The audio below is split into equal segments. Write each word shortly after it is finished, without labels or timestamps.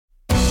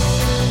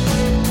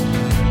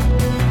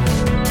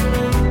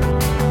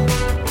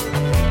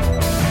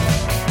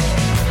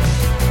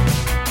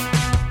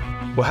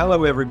Well,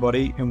 hello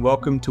everybody and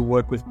welcome to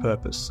Work with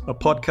Purpose, a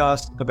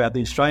podcast about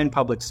the Australian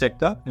public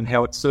sector and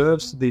how it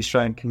serves the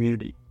Australian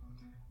community.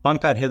 I'm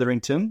Pat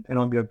Hetherington and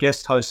I'm your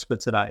guest host for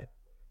today.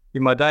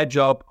 In my day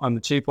job, I'm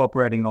the Chief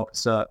Operating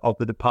Officer of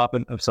the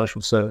Department of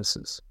Social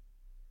Services.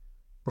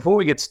 Before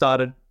we get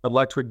started, I'd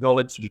like to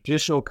acknowledge the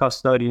traditional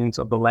custodians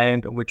of the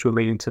land on which we're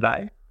meeting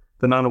today,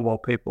 the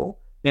Ngunnawal people,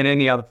 and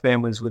any other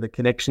families with a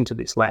connection to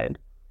this land,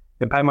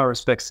 and pay my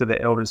respects to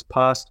their elders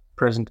past,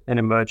 present and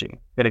emerging,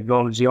 and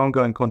acknowledge the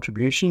ongoing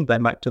contribution they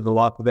make to the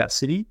life of our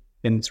city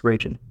and its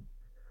region.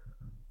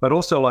 I'd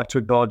also like to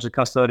acknowledge the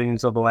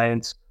custodians of the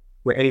lands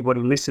where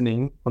anybody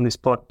listening on this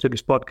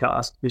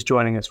podcast is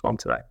joining us from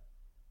today.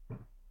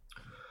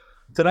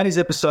 Today's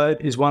episode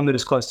is one that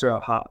is close to our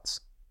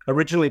hearts.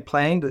 Originally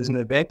planned as an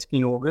event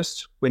in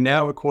August, we're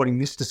now recording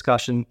this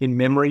discussion in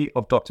memory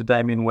of Dr.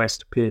 Damien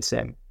West,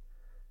 PSM.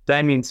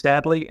 Damien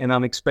sadly and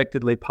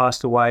unexpectedly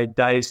passed away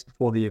days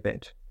before the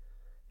event.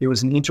 He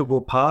was an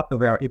integral part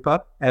of our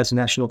IPA as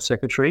National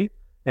Secretary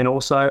and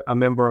also a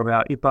member of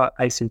our IPA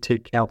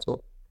ACT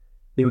Council.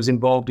 He was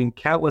involved in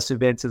countless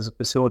events as a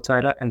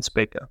facilitator and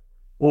speaker,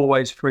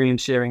 always free in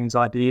sharing his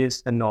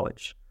ideas and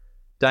knowledge.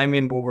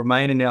 Damien will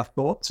remain in our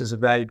thoughts as a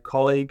valued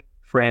colleague,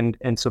 friend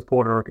and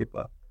supporter of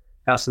IPA.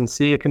 Our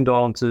sincere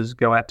condolences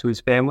go out to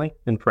his family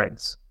and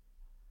friends.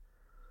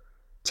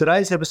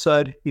 Today's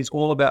episode is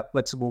all about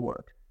flexible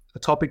work, a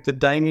topic that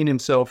Damien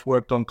himself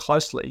worked on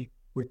closely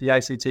with the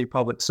ACT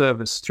Public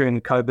Service during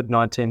the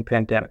COVID-19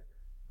 pandemic.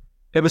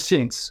 Ever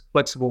since,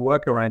 flexible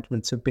work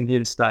arrangements have been here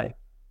to stay.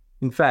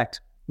 In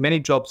fact, many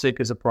job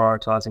seekers are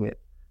prioritising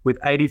it, with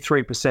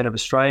 83% of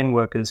Australian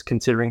workers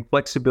considering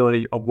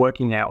flexibility of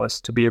working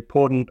hours to be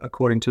important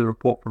according to the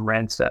report from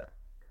Randstad.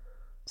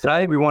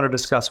 Today, we want to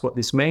discuss what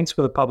this means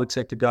for the public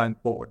sector going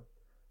forward,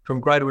 from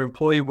greater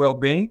employee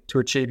wellbeing to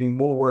achieving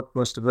more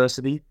workforce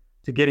diversity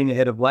to getting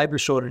ahead of labour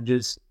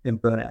shortages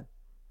and burnout.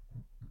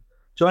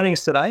 Joining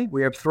us today,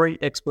 we have three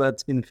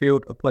experts in the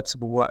field of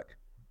flexible work.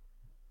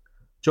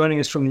 Joining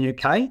us from the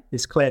UK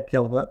is Claire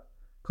Kelleher.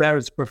 Claire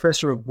is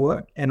Professor of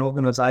Work and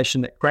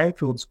Organisation at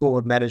Cranfield School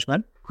of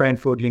Management,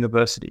 Cranfield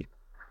University.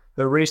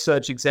 Her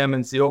research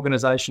examines the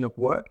organisation of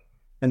work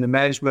and the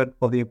management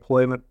of the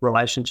employment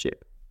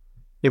relationship.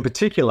 In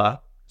particular,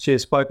 she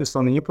has focused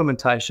on the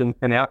implementation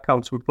and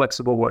outcomes with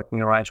flexible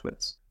working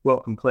arrangements.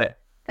 Welcome, Claire.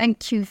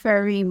 Thank you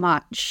very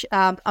much.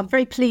 I'm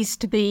very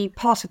pleased to be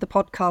part of the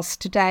podcast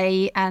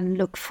today and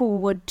look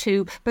forward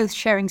to both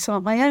sharing some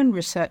of my own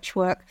research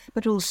work,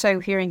 but also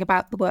hearing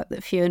about the work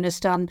that Fiona's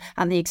done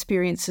and the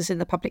experiences in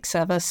the public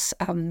service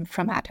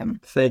from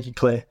Adam. Thank you,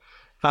 Claire.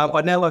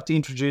 I'd now like to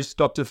introduce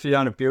Dr.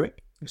 Fiona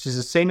Buick. She's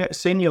a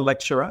senior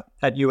lecturer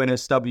at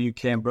UNSW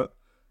Canberra.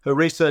 Her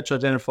research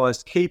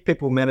identifies key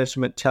people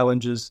management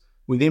challenges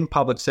within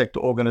public sector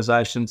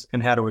organisations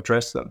and how to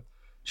address them.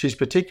 She's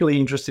particularly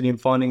interested in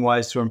finding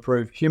ways to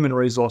improve human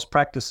resource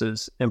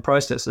practices and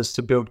processes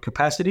to build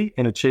capacity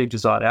and achieve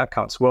desired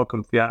outcomes.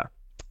 Welcome, Fiona.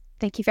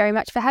 Thank you very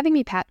much for having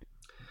me, Pat.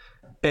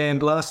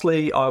 And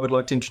lastly, I would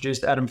like to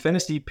introduce Adam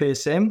Fennessy,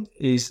 PSM.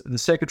 He's the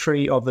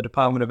Secretary of the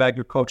Department of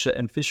Agriculture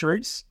and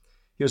Fisheries.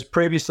 He was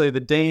previously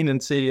the Dean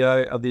and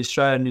CEO of the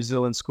Australian New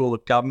Zealand School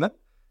of Government.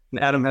 And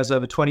Adam has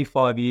over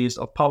 25 years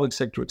of public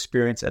sector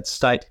experience at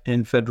state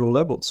and federal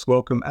levels.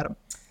 Welcome, Adam.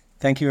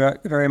 Thank you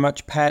very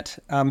much, Pat.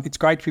 It's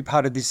great to be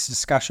part of this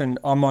discussion.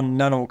 I'm on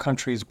Ngunnawal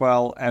country as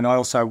well, and I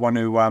also want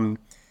to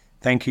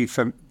thank you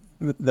for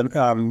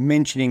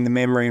mentioning the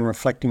memory and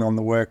reflecting on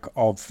the work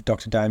of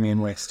Dr.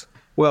 Damien West.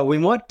 Well, we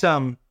might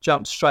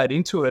jump straight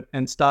into it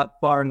and start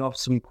firing off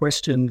some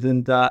questions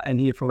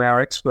and hear from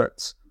our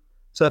experts.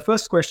 So the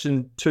first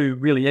question to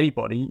really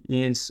anybody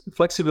is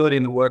flexibility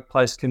in the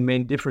workplace can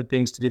mean different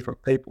things to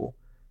different people.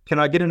 Can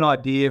I get an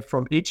idea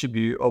from each of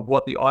you of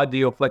what the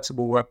ideal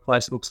flexible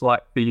workplace looks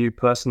like for you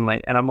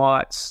personally? And I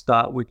might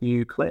start with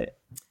you, Claire.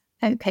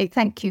 Okay,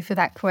 thank you for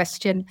that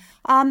question.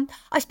 I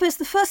suppose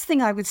the first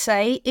thing I would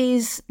say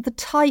is the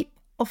type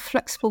of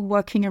flexible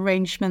working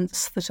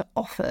arrangements that are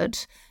offered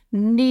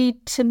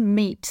need to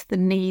meet the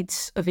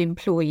needs of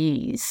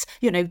employees.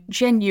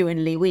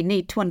 Genuinely, we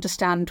need to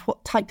understand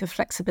what type of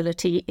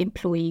flexibility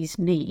employees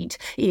need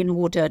in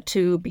order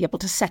to be able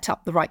to set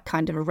up the right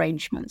kind of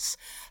arrangements.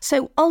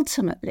 So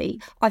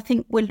ultimately, I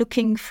think we're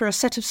looking for a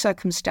set of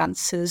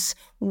circumstances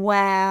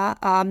where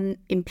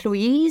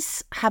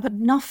employees have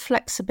enough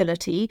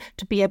flexibility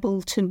to be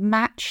able to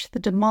match the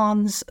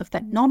demands of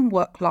their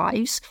non-work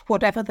lives,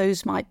 whatever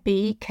those might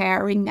be,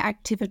 caring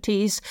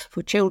activities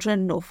for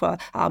children or for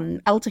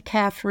elder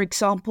care, for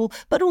example,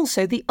 but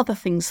also the other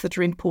things that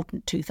are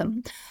important to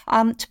them,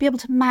 to be able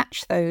to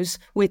match those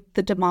with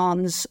the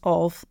demands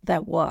of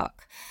their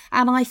work.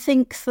 And I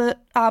think that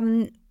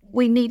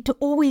we need to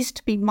always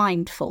to be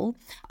mindful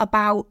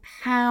about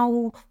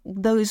how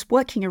those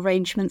working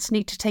arrangements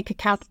need to take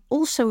account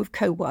also of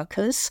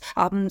co-workers.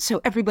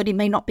 So everybody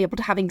may not be able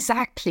to have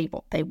exactly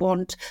what they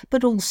want,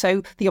 but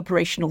also the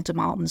operational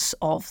demands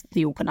of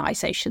the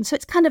organisation. So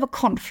it's kind of a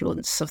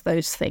confluence of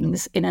those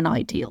things in an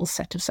ideal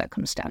set of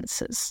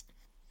circumstances.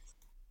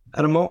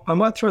 Adam, I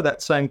might throw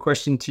that same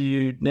question to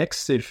you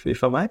next,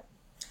 if I may.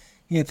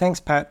 Yeah, thanks,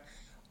 Pat.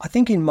 I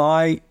think in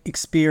my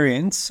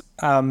experience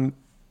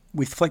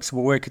with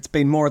flexible work, it's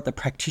been more at the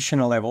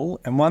practitioner level.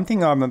 And one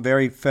thing I'm a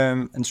very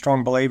firm and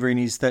strong believer in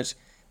is that,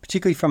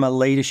 particularly from a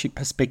leadership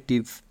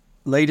perspective,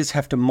 leaders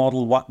have to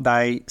model what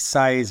they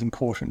say is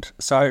important.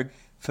 So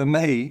for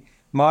me,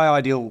 my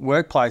ideal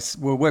workplace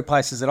were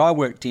workplaces that I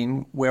worked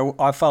in where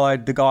I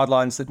followed the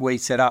guidelines that we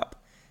set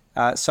up.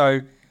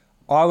 So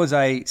I was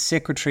a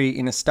secretary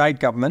in a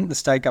state government, the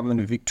state government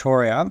of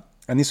Victoria,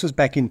 and this was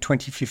back in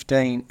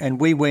 2015,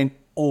 and we went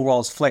all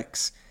roles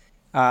flex.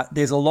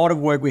 There's a lot of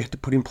work we had to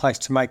put in place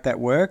to make that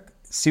work,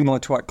 similar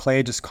to what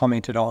Claire just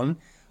commented on.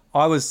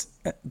 I was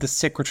the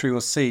secretary or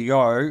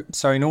CEO,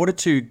 so in order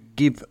to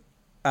give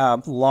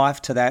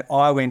life to that,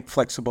 I went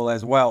flexible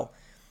as well.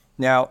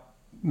 Now,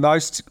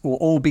 most or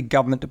all big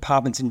government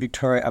departments in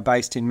Victoria are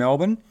based in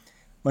Melbourne.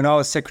 When I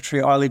was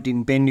secretary, I lived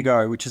in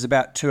Bendigo, which is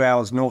about 2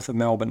 hours north of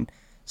Melbourne.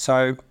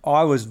 So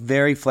I was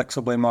very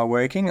flexible in my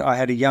working. I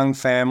had a young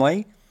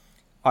family.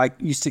 I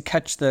used to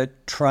catch the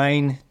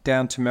train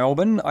down to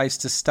Melbourne. I used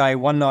to stay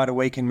one night a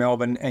week in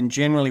Melbourne and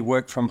generally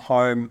work from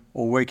home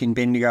or work in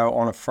Bendigo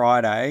on a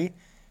Friday.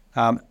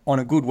 On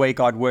a good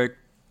week, I'd work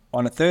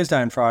on a Thursday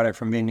and Friday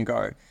from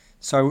Bendigo.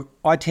 So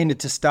I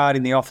tended to start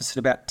in the office at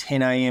about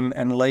 10 a.m.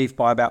 and leave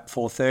by about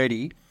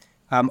 4:30.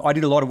 I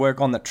did a lot of work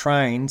on the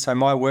train, so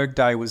my work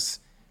day was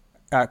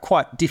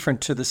quite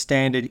different to the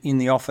standard in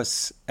the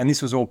office, and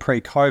this was all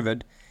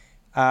pre-COVID.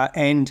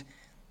 And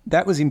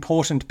that was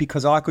important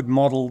because I could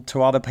model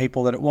to other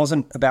people that it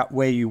wasn't about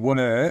where you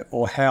were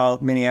or how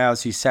many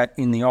hours you sat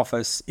in the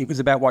office. It was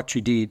about what you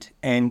did.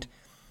 And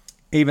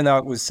even though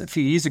it was a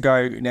few years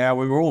ago now,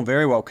 we were all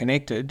very well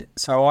connected,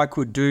 so I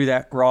could do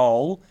that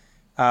role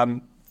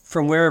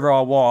from wherever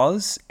I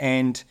was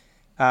and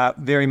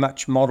very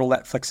much model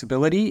that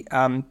flexibility.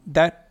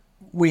 That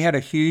we had a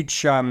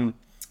huge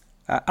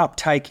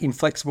uptake in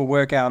flexible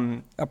work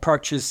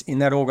approaches in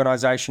that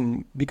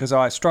organisation because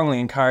I strongly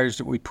encouraged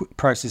that we put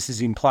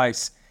processes in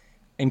place.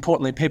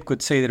 Importantly, people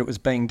could see that it was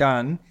being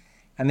done.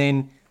 And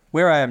then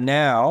where I am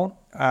now,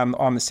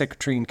 I'm a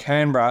secretary in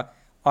Canberra.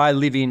 I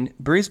live in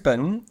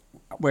Brisbane,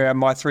 where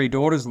my 3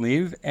 daughters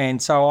live,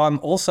 and so I'm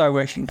also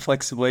working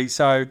flexibly.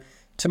 So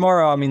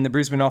tomorrow I'm in the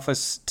Brisbane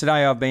office.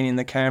 Today I've been in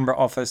the Canberra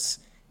office,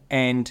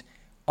 and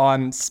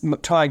I'm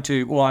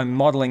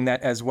modelling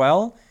that as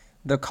well.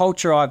 The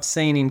culture I've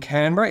seen in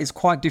Canberra is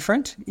quite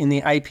different in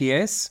the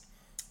APS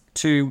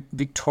to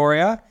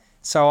Victoria.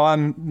 So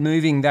I'm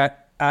moving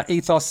that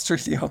ethos through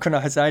the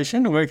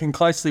organisation, working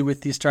closely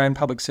with the Australian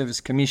Public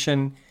Service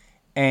Commission.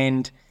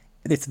 And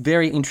it's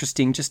very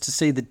interesting just to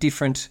see the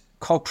different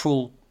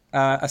cultural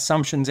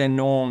assumptions and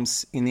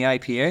norms in the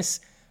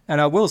APS.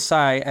 And I will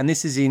say, and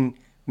this is in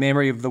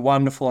memory of the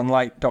wonderful and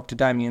late Dr.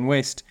 Damien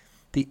West,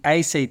 the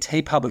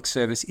ACT Public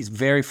Service is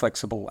very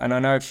flexible. And I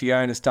know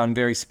Fiona's done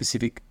very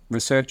specific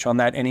research on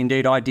that. And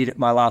indeed, I did at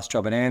my last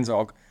job at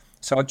ANZOG.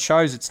 So it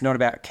shows it's not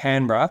about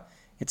Canberra.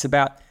 It's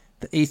about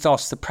the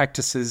ethos, the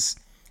practices,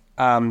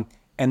 and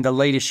the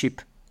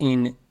leadership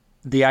in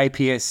the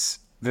APS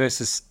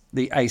versus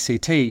the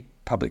ACT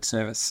Public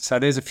Service. So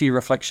there's a few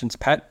reflections,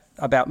 Pat,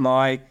 about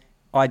my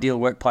ideal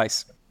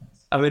workplace.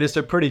 I mean, it's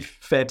a pretty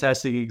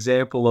fantastic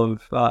example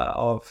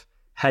of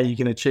how you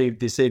can achieve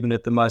this even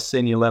at the most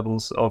senior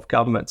levels of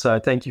government. So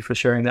thank you for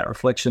sharing that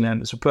reflection,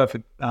 and it's a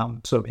perfect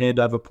sort of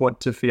handover point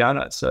to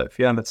Fiona. So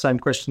Fiona, the same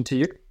question to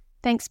you.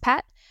 Thanks,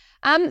 Pat.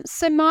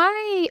 So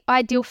my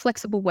ideal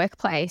flexible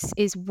workplace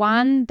is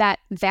one that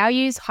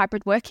values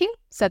hybrid working.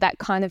 So that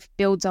kind of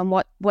builds on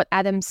what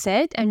Adam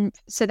said. And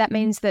so that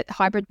means that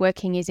hybrid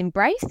working is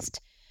embraced.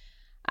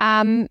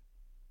 But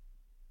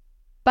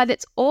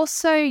it's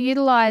also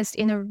utilised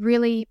in a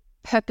really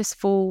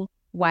purposeful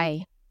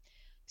way.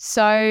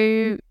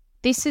 So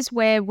this is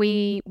where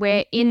we're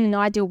in an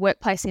ideal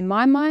workplace in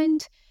my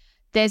mind.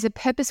 There's a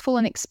purposeful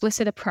and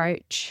explicit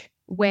approach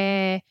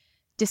where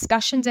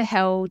discussions are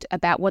held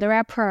about what are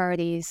our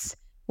priorities,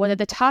 what are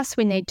the tasks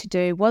we need to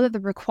do, what are the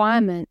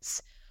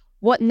requirements,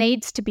 what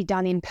needs to be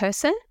done in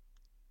person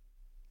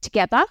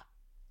together,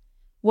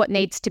 what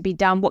needs to be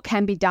done, what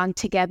can be done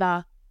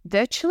together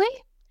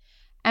virtually,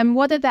 and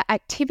what are the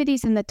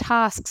activities and the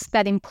tasks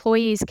that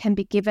employees can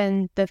be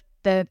given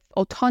the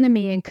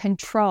autonomy and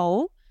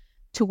control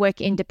to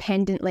work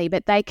independently,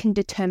 but they can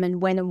determine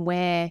when and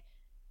where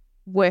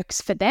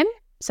works for them.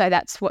 So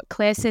that's what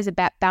Claire says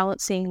about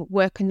balancing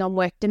work and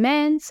non-work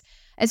demands,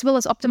 as well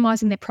as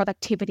optimising their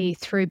productivity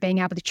through being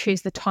able to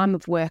choose the time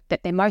of work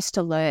that they're most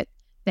alert,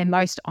 they're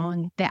most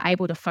on, they're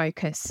able to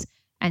focus,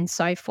 and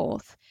so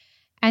forth.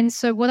 And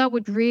so what I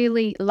would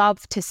really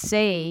love to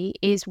see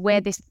is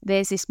where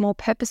there's this more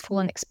purposeful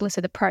and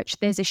explicit approach.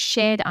 There's a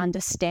shared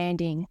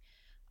understanding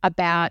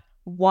about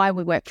why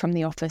we work from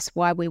the office,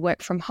 why we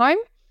work from home,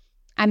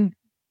 and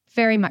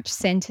very much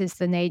centres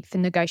the need for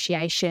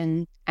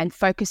negotiation and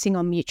focusing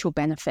on mutual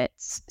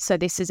benefits. So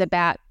this is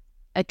about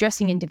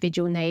addressing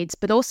individual needs,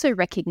 but also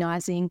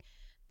recognising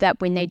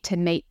that we need to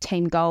meet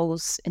team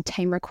goals and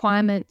team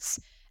requirements.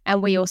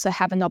 And we also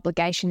have an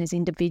obligation as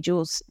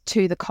individuals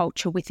to the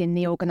culture within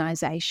the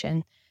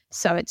organisation.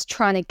 So it's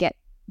trying to get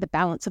the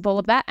balance of all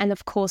of that. And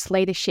of course,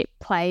 leadership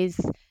plays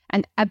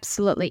an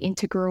absolutely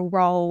integral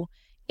role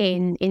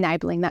in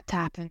enabling that to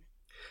happen.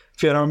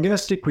 Fiona, I'm going to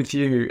stick with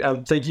you.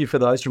 Thank you for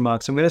those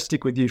remarks. I'm going to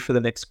stick with you for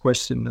the next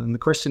question. And the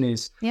question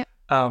is,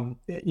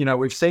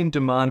 we've seen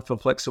demand for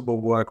flexible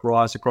work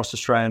rise across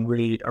Australia and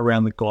really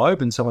around the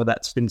globe, and some of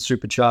that's been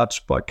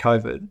supercharged by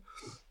COVID.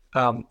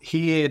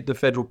 Here, the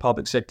federal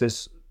public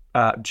sector's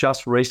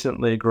just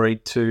recently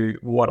agreed to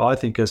what I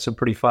think are some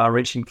pretty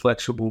far-reaching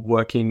flexible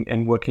working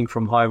and working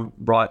from home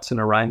rights and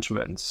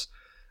arrangements.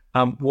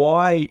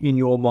 Why, in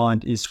your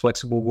mind, is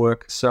flexible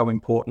work so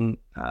important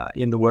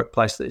in the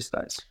workplace these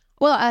days?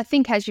 Well, I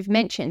think, as you've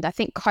mentioned, I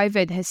think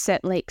COVID has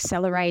certainly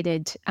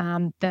accelerated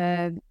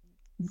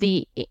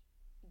the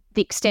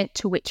extent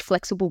to which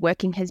flexible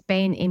working has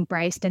been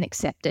embraced and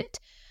accepted.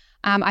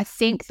 I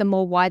think the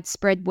more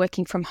widespread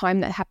working from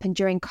home that happened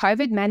during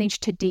COVID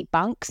managed to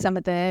debunk some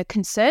of the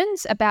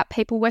concerns about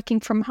people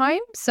working from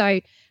home. So,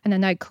 and I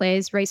know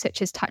Claire's research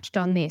has touched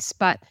on this,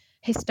 but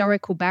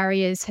historical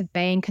barriers have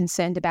been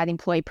concerned about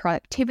employee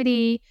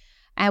productivity.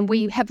 And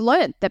we have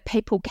learned that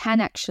people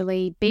can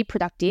actually be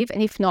productive,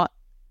 and if not,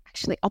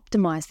 actually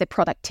optimize their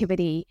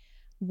productivity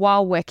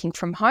while working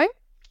from home.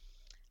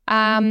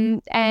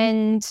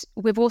 And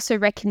we've also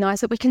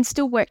recognised that we can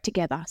still work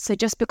together. So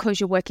just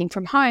because you're working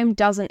from home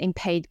doesn't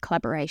impede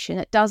collaboration.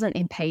 It doesn't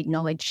impede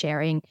knowledge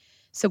sharing.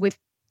 So with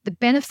the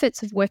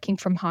benefits of working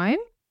from home,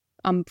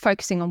 I'm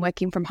focusing on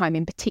working from home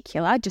in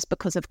particular, just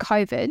because of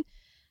COVID,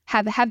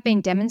 have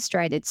been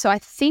demonstrated. So I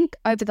think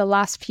over the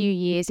last few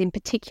years in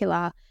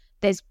particular,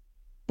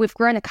 we've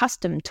grown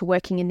accustomed to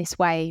working in this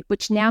way,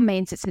 which now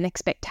means it's an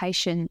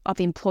expectation of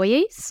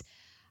employees.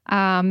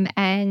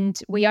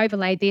 And we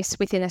overlay this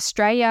within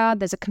Australia.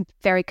 There's a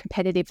very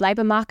competitive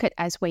labour market,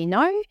 as we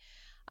know.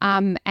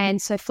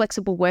 And so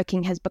flexible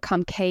working has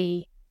become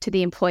key to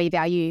the employee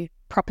value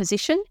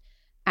proposition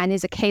and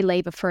is a key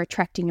lever for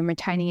attracting and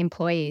retaining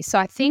employees. So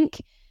I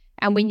think,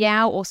 and we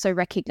now also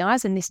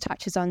recognise, and this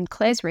touches on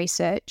Claire's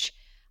research,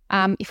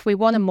 if we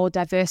want a more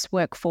diverse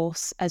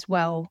workforce as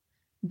well,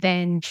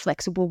 then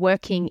flexible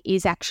working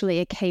is actually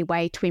a key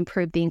way to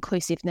improve the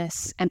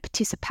inclusiveness and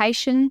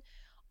participation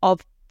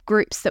of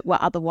groups that were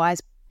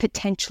otherwise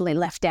potentially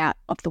left out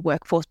of the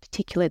workforce,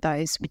 particularly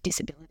those with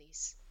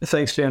disabilities.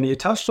 Thanks, Fiona. You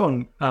touched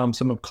on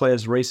some of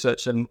Claire's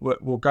research, and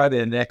we'll go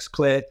there next.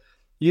 Claire,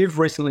 you've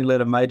recently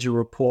led a major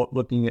report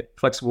looking at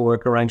flexible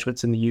work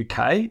arrangements in the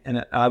UK,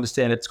 and I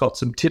understand it's got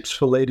some tips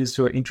for leaders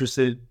who are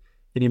interested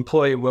in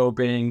employee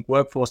wellbeing,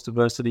 workforce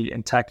diversity,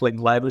 and tackling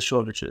labour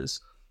shortages.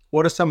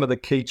 What are some of the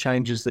key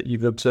changes that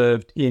you've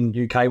observed in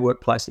UK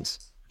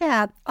workplaces?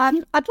 Yeah,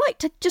 I'd like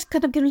to just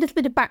kind of give a little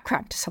bit of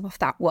background to some of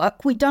that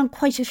work. We've done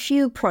quite a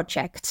few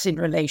projects in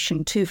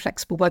relation to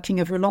flexible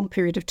working over a long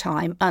period of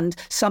time, and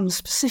some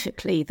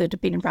specifically that have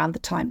been around the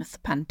time of the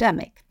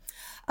pandemic.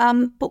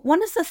 But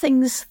one of the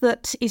things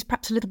that is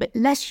perhaps a little bit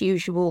less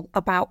usual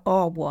about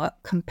our work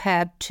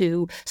compared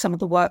to some of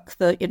the work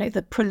that,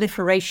 the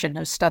proliferation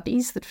of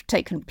studies that have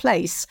taken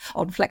place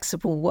on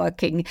flexible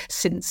working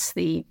since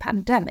the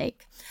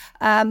pandemic,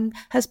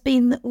 has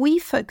been that we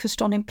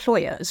focused on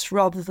employers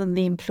rather than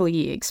the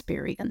employee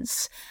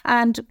experience.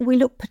 And we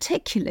look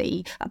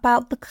particularly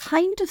about the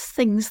kind of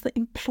things that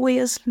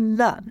employers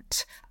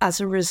learnt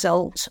as a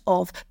result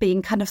of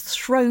being kind of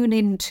thrown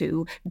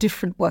into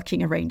different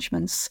working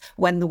arrangements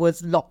when there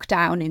was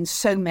lockdown in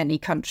so many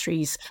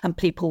countries and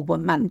people were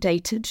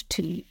mandated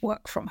to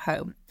work from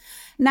home.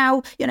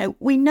 Now,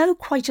 we know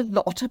quite a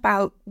lot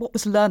about what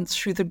was learned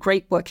through the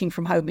Great Working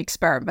From Home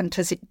experiment,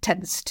 as it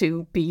tends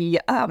to be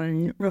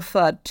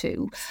referred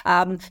to.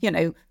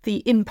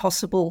 The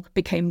impossible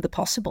became the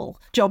possible.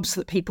 Jobs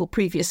that people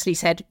previously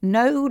said,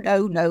 no,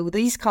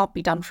 these can't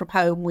be done from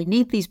home. We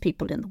need these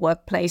people in the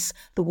workplace.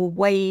 There were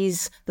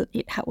ways that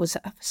it was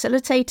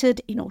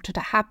facilitated in order to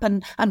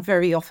happen. And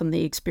very often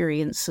the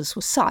experiences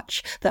were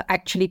such that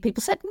actually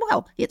people said,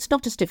 well, it's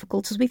not as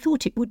difficult as we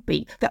thought it would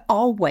be. There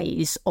are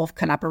ways of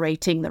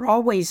collaborating. There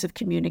are ways of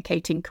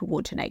communicating,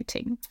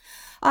 coordinating.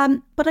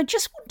 But I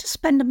just want to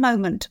spend a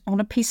moment on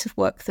a piece of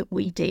work that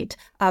we did,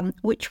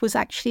 which was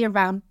actually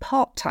around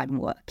part-time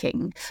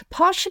working,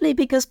 partially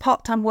because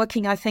part-time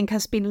working, I think,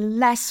 has been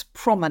less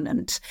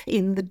prominent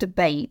in the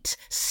debate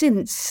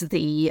since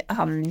the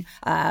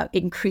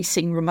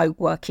increasing remote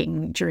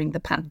working during the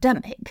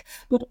pandemic.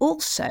 But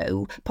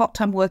also,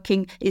 part-time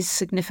working is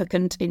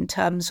significant in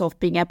terms of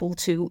being able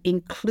to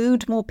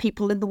include more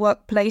people in the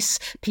workplace,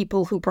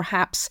 people who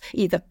perhaps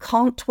either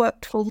can't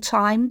work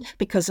full-time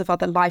because of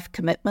other life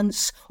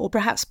commitments, or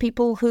perhaps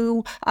people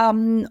who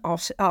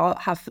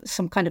have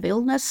some kind of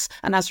illness,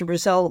 and as a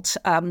result,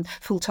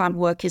 full-time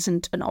work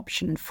isn't an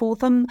option for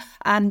them.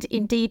 And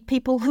indeed,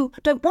 people who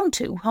don't want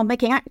to are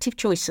making active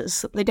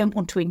choices that they don't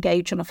want to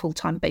engage on a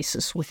full-time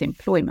basis with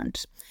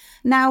employment.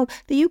 Now,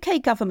 the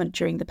UK government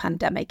during the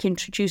pandemic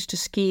introduced a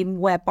scheme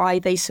whereby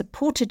they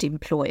supported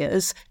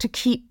employers to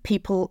keep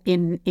people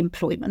in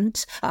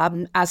employment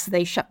as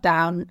they shut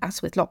down,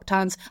 as with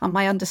lockdowns. And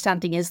my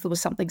understanding is there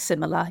was something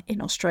similar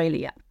in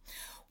Australia.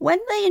 When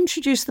they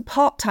introduced the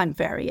part-time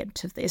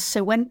variant of this,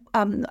 so when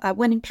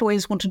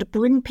employers wanted to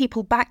bring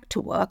people back to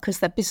work as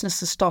their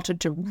businesses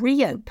started to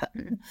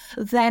reopen,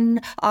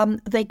 then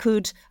they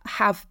could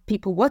have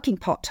people working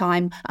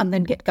part-time and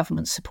then get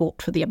government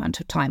support for the amount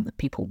of time that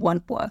people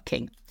weren't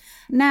working.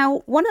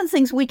 Now, one of the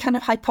things we kind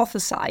of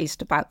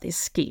hypothesized about this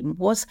scheme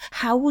was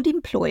how would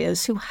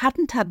employers who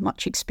hadn't had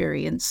much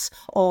experience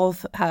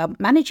of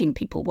managing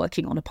people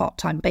working on a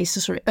part-time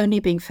basis or only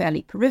being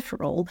fairly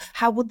peripheral,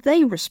 how would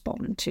they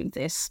respond to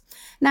this?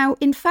 Now,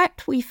 in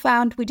fact, we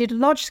did a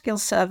large-scale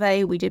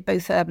survey. We did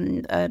both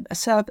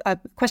a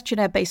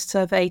questionnaire-based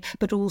survey,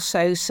 but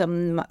also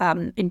some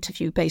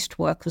interview-based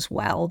work as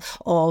well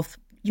of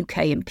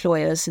UK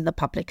employers in the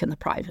public and the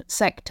private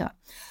sector.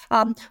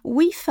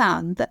 We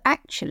found that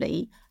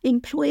actually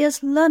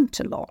employers learnt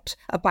a lot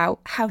about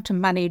how to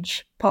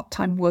manage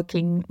part-time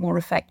working more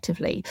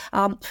effectively.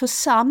 For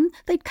some,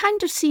 they'd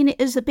kind of seen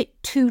it as a bit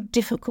too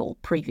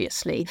difficult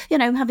previously.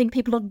 Having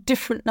people on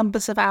different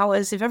numbers of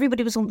hours. If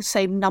everybody was on the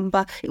same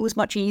number, it was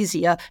much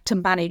easier to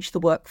manage the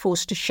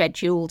workforce, to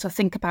schedule, to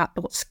think about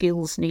what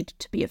skills needed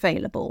to be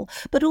available.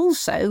 But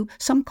also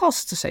some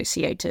costs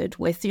associated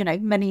with,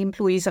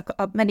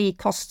 many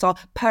costs are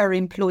per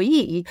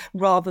employee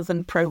rather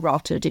than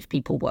prorated if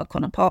people work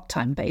on a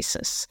part-time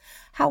basis.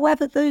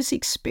 However, those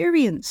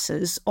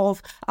experiences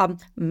of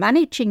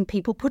managing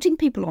people, putting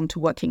people onto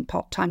working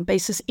part-time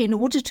basis in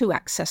order to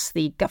access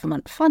the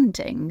government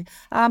funding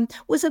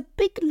was a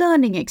big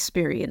learning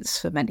experience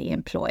for many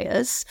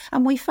employers.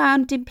 And we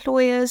found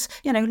employers,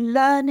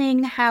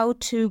 learning how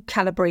to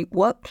calibrate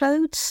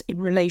workloads in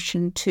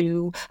relation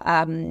to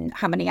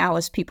how many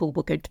hours people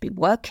were going to be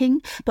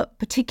working, but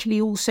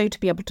particularly also to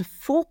be able to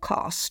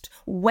forecast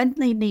when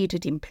they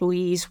needed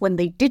employees, when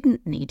they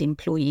didn't need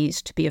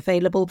employees to be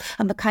available,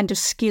 and the kind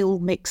of skill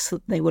mix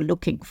that they were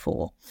looking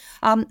for.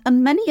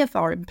 And many of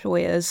our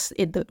employers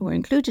that were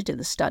included in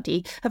the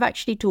study have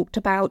actually talked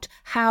about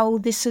how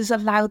this has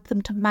allowed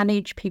them to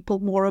manage people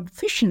more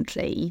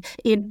efficiently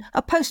in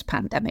a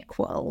post-pandemic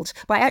world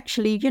by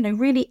actually,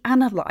 really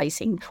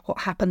analysing what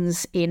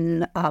happens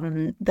in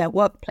their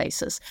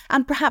workplaces.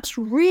 And perhaps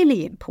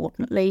really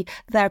importantly,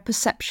 their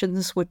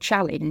perceptions were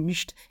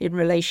challenged in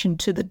relation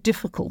to the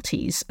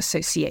difficulties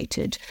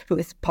associated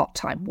with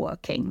part-time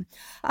working.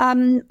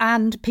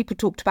 And people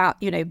talked about,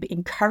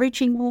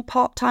 encouraging more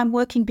part-time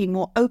working, being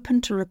more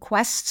open to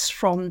requests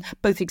from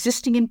both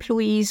existing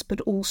employees, but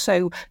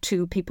also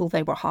to people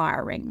they were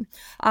hiring.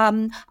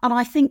 And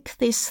I think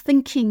this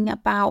thinking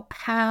about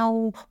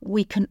how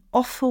we can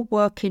offer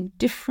work in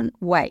different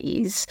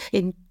ways,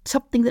 in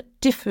something that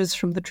differs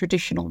from the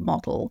traditional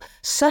model,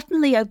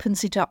 certainly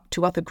opens it up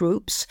to other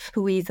groups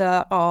who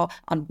either are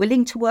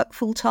unwilling to work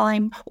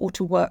full-time or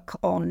to work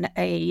on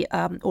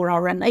or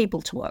are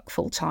unable to work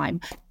full-time.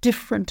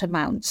 Different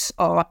amounts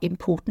are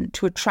important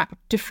to attract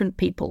different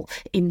people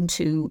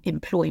into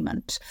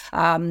employment.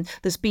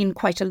 There's been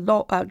quite a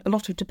lot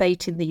of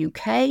debate in the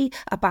UK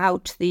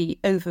about the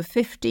over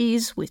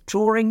 50s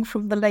withdrawing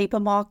from the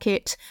labour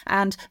market,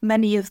 and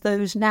many of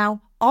those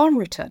now are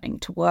returning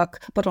to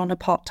work, but on a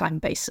part-time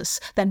basis.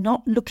 They're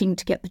not looking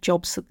to get the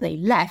jobs that they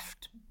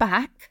left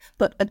back,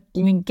 but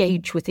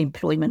engage with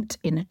employment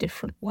in a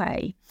different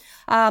way.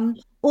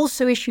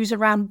 Also issues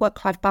around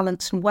work-life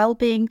balance and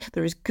well-being.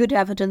 There is good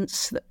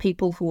evidence that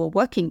people who are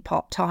working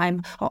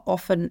part-time are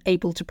often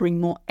able to bring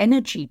more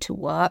energy to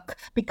work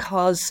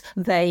because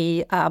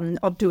they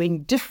are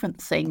doing different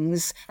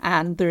things,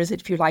 and there is,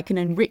 if you like, an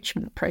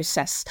enrichment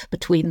process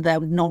between their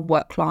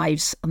non-work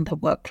lives and their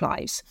work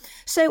lives.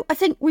 So I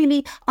think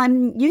really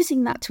I'm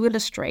using that to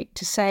illustrate,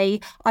 to say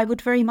I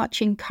would very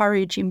much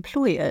encourage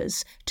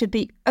employers to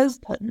be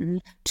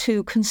open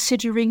to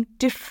considering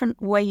different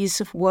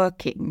ways of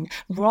working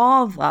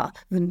rather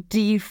than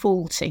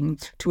defaulting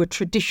to a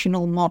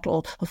traditional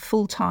model of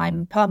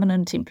full-time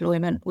permanent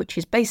employment, which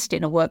is based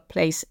in a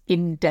workplace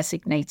in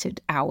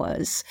designated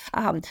hours.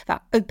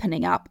 That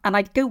opening up. And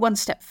I'd go one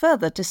step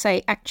further to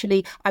say,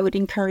 actually, I would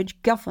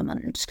encourage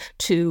government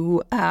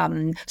to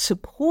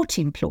support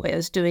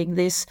employers doing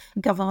this.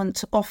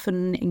 Governments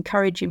often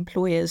encourage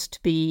employers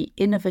to be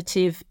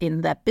innovative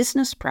in their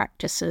business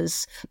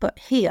practices, but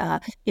here,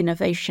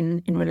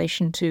 innovation in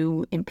relation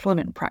to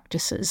employment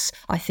practices,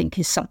 I think,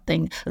 is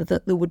something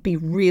that there would be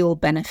real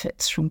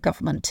benefits from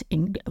government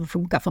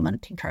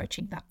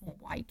encouraging that more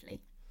widely.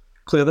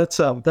 Claire, that's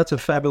a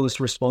fabulous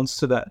response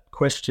to that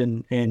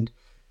question, and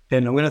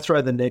I'm going to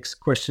throw the next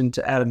question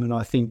to Adam, and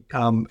I think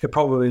it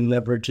probably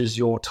leverages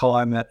your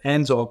time at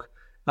ANZOG,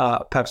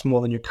 perhaps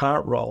more than your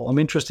current role. I'm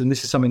interested, and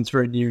this is something that's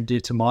very near and dear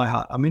to my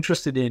heart. I'm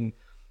interested in,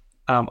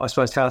 I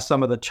suppose, how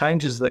some of the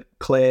changes that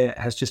Claire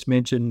has just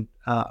mentioned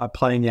are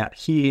playing out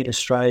here in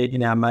Australia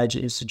in our major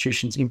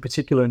institutions, in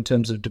particular in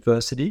terms of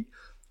diversity.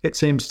 It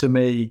seems to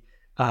me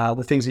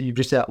the things that you've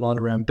just outlined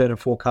around better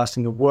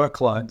forecasting of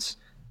workloads,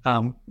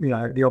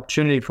 the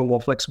opportunity for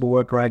more flexible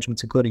work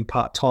arrangements, including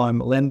part-time,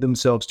 lend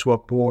themselves to a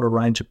broader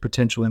range of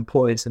potential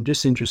employees. I'm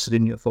just interested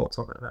in your thoughts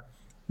on that.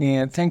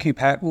 Yeah, thank you,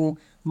 Pat. Well,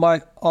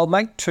 I'll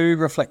make two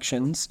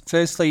reflections.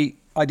 Firstly,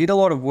 I did a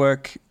lot of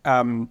work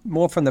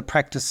more from the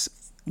practice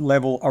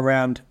level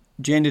around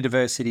gender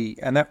diversity,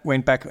 and that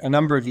went back a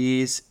number of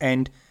years.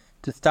 And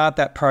to start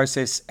that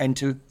process and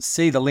to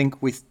see the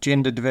link with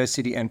gender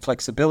diversity and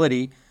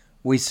flexibility,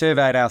 we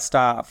surveyed our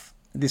staff.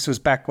 This was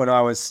back when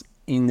I was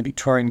in the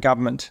Victorian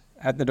government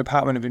at the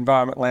Department of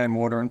Environment, Land,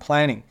 Water and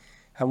Planning.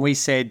 And we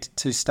said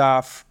to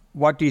staff,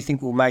 what do you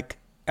think will make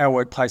our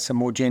workplace a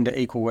more gender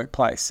equal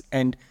workplace?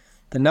 And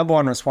the number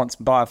one response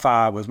by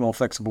far was more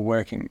flexible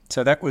working.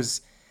 So that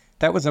was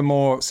a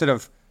more sort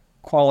of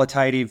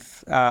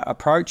qualitative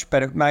approach,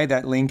 but it made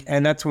that link,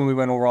 and that's when we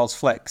went all roles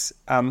flex.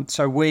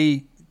 So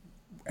we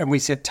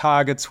set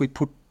targets. We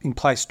put in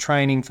place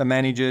training for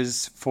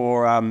managers,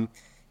 for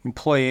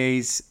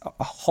employees,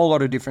 a whole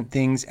lot of different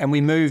things, and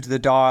we moved the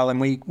dial, and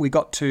we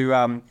got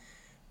to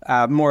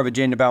more of a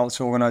gender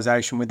balanced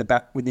organisation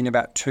within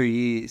about 2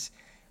 years.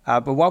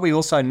 But what we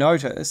also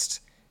noticed,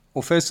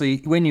 well,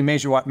 firstly, when you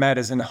measure what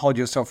matters and hold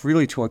yourself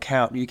really to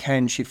account, you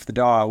can shift the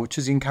dial, which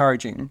is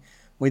encouraging.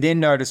 We then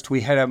noticed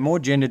we had a more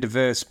gender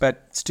diverse,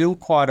 but still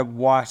quite a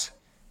white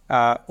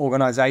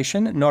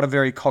organisation, not a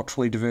very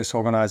culturally diverse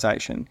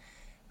organisation.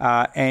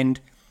 And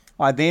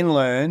I then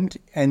learned,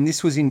 and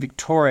this was in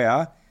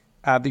Victoria,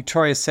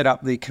 Victoria set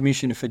up the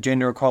Commission for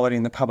Gender Equality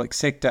in the Public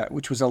Sector,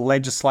 which was a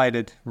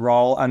legislated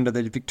role under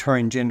the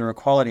Victorian Gender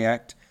Equality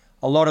Act.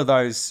 A lot of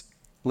those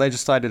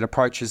legislated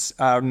approaches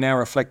are now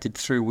reflected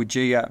through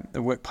WGEA,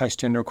 the Workplace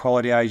Gender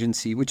Equality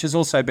Agency, which has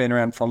also been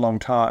around for a long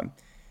time.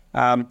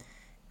 The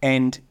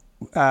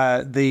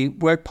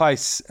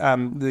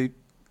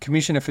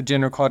Commissioner for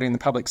Gender Equality in the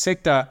Public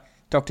Sector,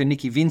 Dr.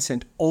 Nikki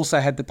Vincent, also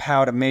had the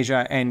power to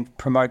measure and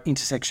promote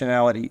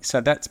intersectionality.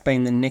 So that's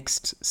been the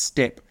next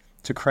step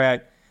to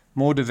create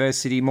more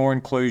diversity, more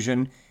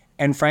inclusion,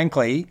 and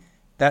frankly,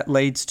 that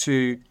leads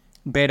to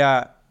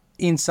better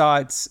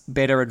insights,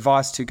 better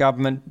advice to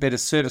government, better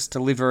service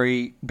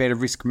delivery, better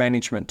risk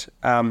management.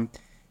 To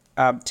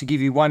give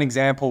you one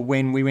example,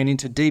 when we went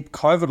into deep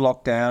COVID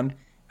lockdown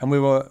and we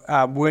were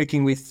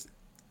working with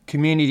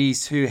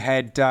communities who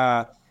had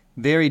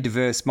very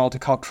diverse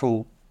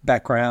multicultural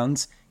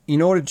backgrounds, in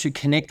order to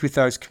connect with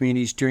those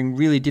communities during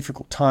really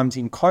difficult times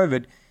in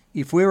COVID,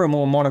 if we were a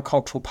more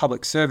monocultural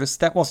public service,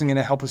 that wasn't going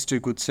to help us do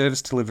good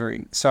service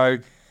delivery. So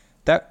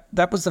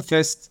that was the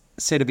first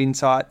set of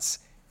insights,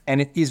 and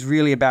it is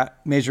really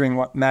about measuring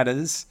what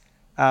matters.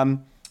 I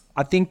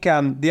think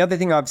the other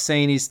thing I've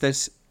seen is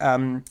that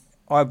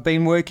I've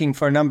been working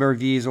for a number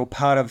of years or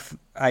part of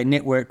a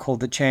network called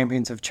the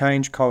Champions of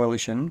Change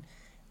Coalition,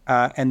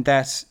 and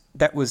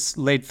that was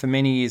led for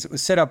many years. It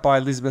was set up by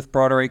Elizabeth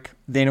Broderick,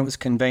 then it was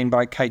convened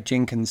by Kate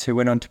Jenkins, who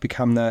went on to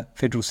become the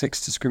Federal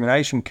Sex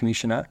Discrimination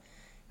Commissioner.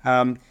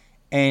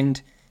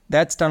 And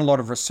that's done a lot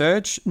of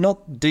research,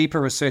 not deeper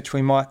research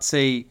we might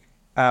see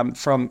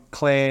from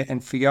Claire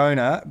and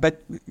Fiona,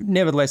 but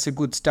nevertheless a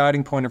good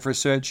starting point of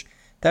research.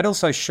 That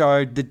also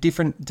showed the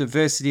different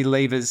diversity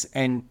levers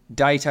and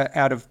data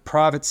out of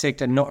private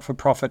sector,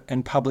 not-for-profit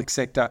and public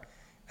sector.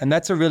 And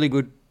that's a really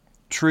good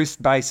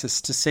truth basis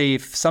to see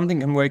if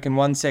something can work in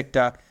one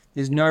sector,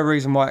 there's no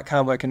reason why it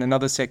can't work in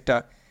another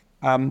sector.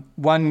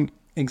 One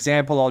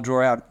example I'll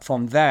draw out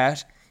from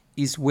that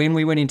is when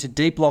we went into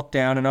deep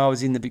lockdown, and I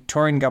was in the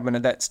Victorian government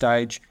at that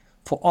stage,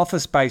 for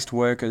office-based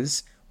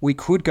workers, we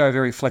could go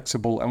very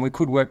flexible and we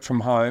could work from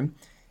home.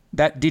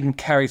 That didn't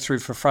carry through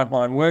for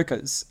frontline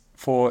workers,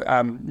 for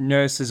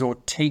nurses or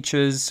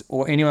teachers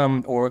or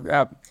anyone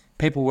or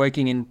people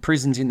working in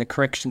prisons in the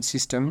correction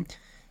system.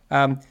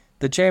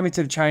 The Champions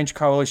of Change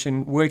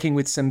Coalition, working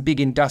with some big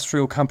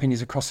industrial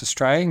companies across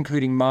Australia,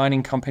 including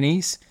mining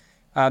companies,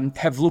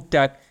 have looked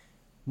at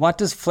what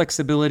does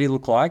flexibility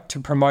look like to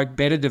promote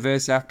better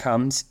diverse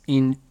outcomes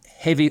in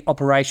heavy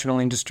operational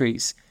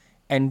industries.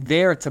 And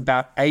there it's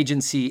about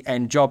agency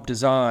and job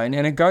design.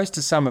 And it goes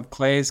to some of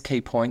Claire's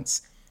key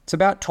points. It's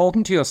about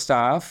talking to your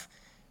staff,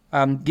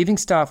 giving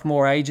staff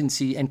more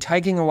agency and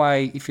taking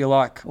away, if you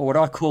like, or what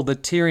I call the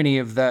tyranny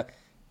of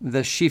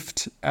the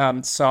shift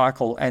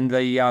cycle and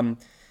the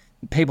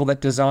people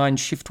that design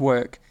shift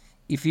work.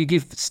 If you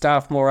give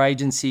staff more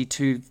agency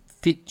to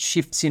fit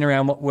shifts in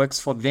around what works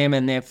for them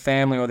and their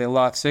family or their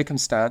life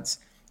circumstance,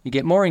 you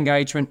get more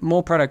engagement,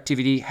 more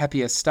productivity,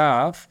 happier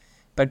staff,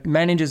 but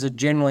managers are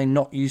generally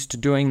not used to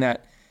doing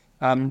that.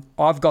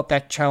 I've got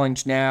that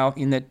challenge now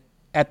in that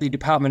at the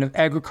Department of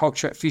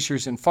Agriculture,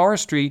 Fisheries and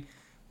Forestry,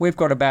 we've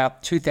got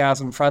about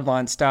 2,000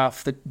 frontline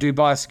staff that do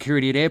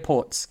biosecurity at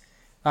airports.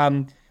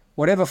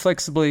 Whatever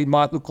flexibility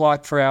might look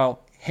like for our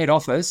head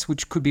office,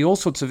 which could be all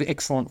sorts of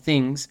excellent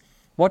things,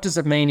 what does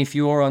it mean if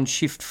you're on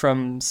shift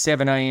from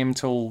 7 a.m.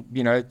 till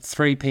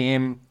 3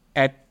 p.m.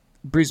 at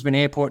Brisbane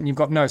Airport and you've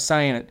got no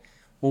say in it?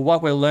 Well,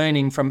 what we're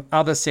learning from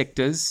other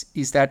sectors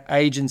is that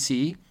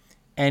agency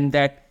and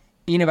that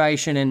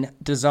innovation and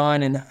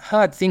design and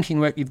hard thinking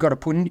work you've got to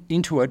put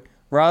into it,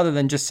 rather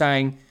than just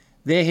saying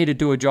they're here to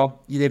do a job,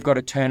 they've got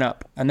to turn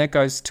up. And that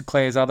goes to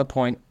Claire's other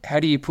point. How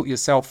do you put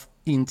yourself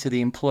into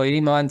the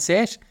employee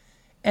mindset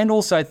and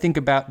also think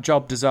about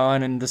job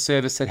design and the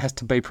service that has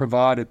to be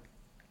provided?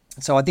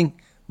 So I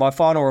think my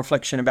final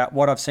reflection about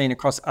what I've seen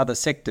across other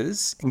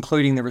sectors,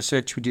 including the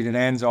research we did at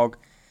ANZOG,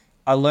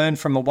 I learned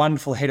from a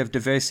wonderful head of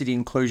diversity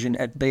inclusion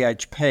at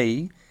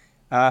BHP,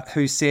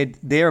 who said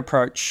their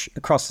approach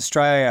across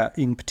Australia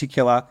in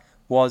particular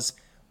was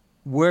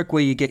work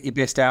where you get your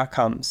best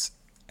outcomes.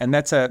 And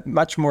that's a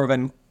much more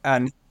of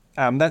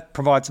that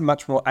provides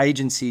much more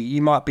agency.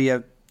 You might be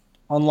an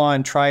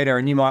online trader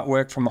and you might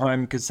work from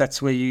home because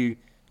that's where you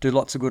do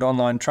lots of good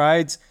online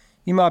trades.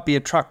 You might be a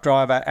truck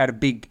driver at a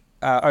big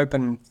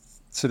open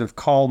sort of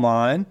coal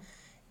mine.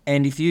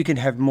 And if you can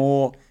have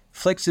more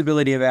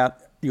flexibility about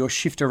your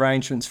shift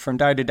arrangements from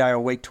day to day or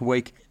week to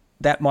week,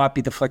 that might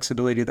be the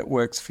flexibility that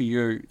works for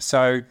you.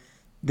 So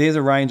there's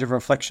a range of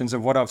reflections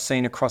of what I've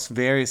seen across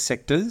various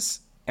sectors.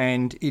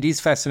 And it is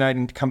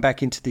fascinating to come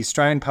back into the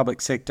Australian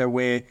public sector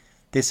where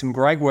there's some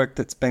great work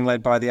that's being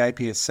led by the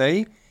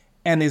APSC.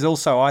 And there's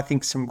also, I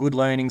think, some good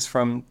learnings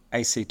from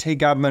ACT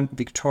government,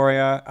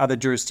 Victoria, other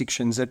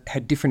jurisdictions that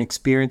had different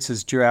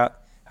experiences throughout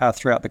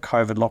the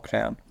COVID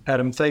lockdown.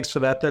 Adam, thanks for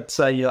that. That's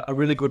a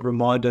really good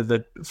reminder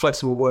that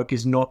flexible work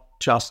is not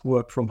just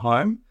work from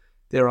home.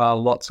 There are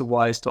lots of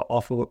ways to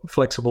offer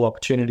flexible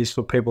opportunities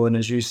for people. And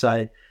as you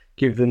say,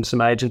 give them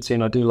some agency.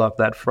 And I do love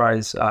that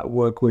phrase,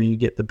 work where you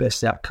get the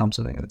best outcomes.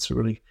 I think that's a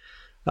really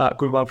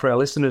good one for our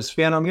listeners.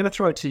 Fiona, I'm going to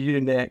throw it to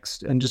you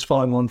next. And just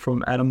following on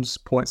from Adam's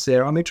points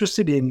there, I'm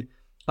interested in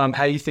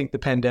how you think the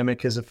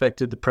pandemic has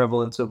affected the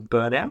prevalence of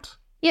burnout.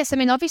 Yes, I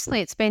mean,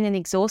 obviously it's been an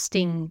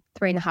exhausting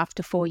 3.5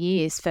 to 4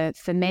 years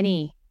for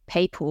many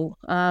people.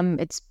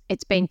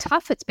 It's been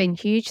tough. It's been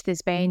huge.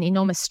 There's been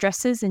enormous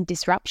stresses and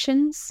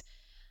disruptions.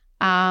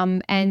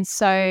 And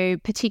so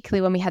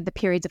particularly when we had the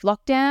periods of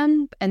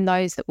lockdown and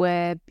those that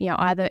were,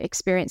 either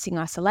experiencing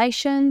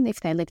isolation,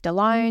 if they lived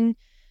alone,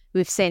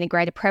 we've seen a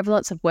greater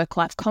prevalence of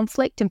work-life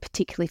conflict, and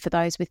particularly for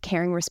those with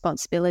caring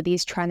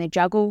responsibilities trying to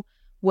juggle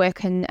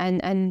work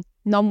and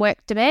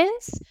non-work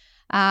demands.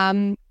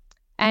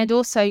 And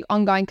also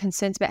ongoing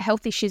concerns about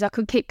health issues. I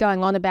could keep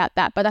going on about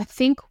that, but I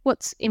think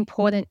what's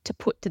important to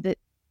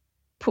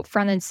put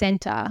front and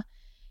centre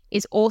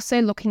is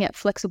also looking at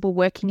flexible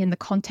working in the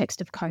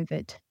context of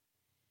COVID.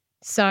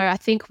 So I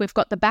think we've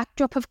got the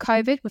backdrop of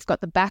COVID, we've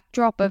got the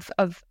backdrop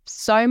of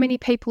so many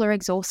people are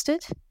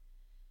exhausted,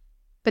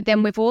 but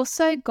then we've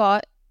also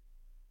got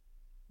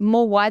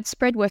more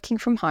widespread working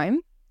from home.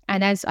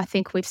 And as I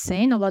think we've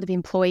seen, a lot of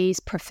employees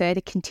prefer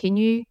to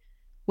continue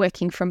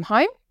working from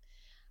home.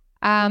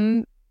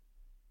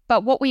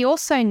 But what we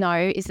also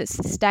know is that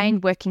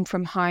sustained working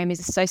from home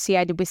is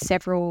associated with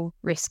several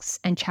risks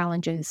and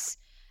challenges.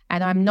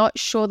 And I'm not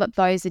sure that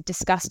those are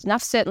discussed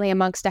enough. Certainly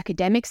amongst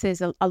academics, there's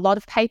a lot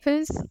of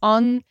papers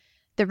on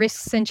the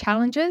risks and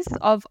challenges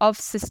of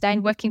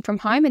sustained working from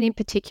home, and in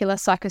particular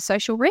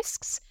psychosocial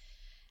risks.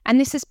 And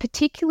this is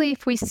particularly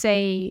if we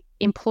see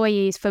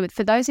employees, for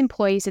those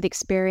employees that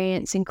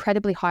experience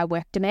incredibly high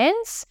work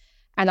demands,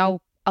 and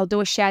I'll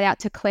do a shout out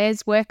to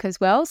Claire's work as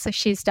well. So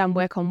she's done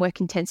work on work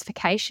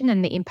intensification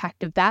and the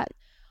impact of that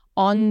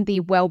on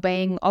the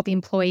well-being of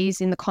employees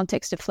in the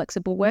context of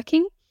flexible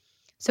working.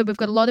 So we've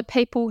got a lot of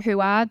people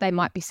who they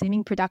might be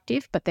seeming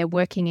productive, but they're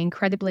working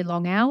incredibly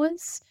long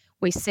hours.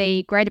 We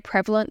see greater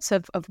prevalence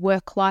of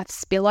work-life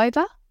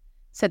spillover.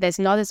 So there's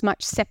not as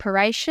much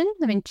separation.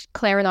 I mean,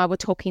 Claire and I were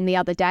talking the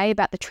other day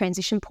about the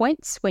transition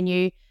points when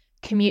you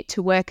commute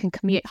to work and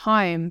commute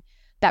home.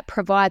 That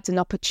provides an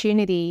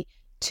opportunity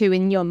to,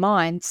 in your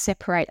mind,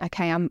 separate,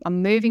 okay, I'm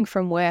moving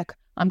from work,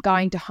 I'm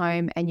going to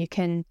home, and you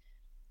can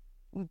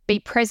be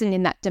present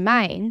in that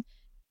domain.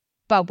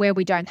 But where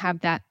we don't have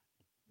that,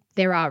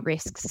 there are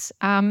risks.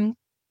 And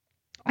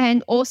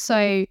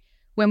also,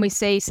 when we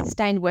see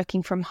sustained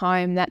working from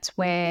home, that's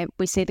where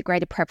we see the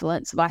greater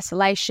prevalence of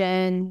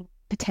isolation,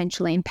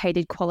 potentially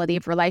impeded quality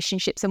of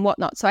relationships and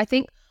whatnot. So I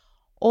think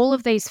all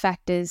of these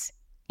factors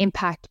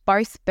impact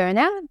both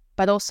burnout,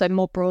 but also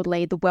more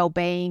broadly the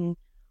well-being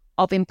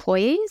of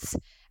employees.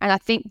 And I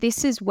think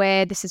this is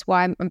why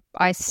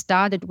I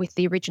started with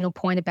the original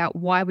point about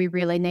why we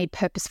really need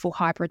purposeful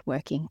hybrid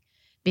working,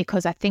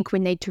 because I think we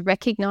need to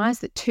recognise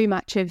that too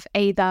much of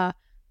either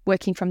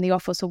working from the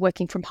office or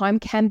working from home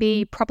can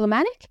be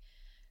problematic,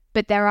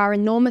 but there are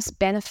enormous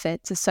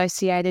benefits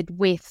associated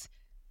with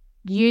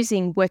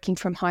using working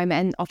from home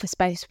and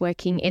office-based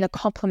working in a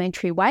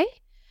complementary way,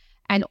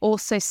 and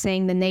also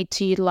seeing the need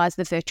to utilise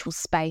the virtual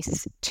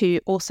space to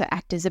also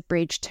act as a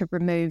bridge to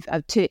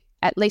to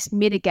at least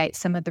mitigate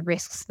some of the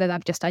risks that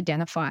I've just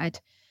identified.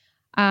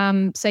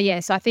 So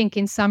yes, I think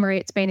in summary,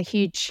 it's been a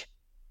huge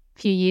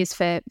few years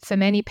for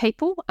many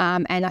people.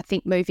 And I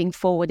think moving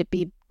forward, it'd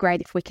be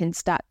great if we can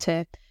start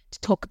to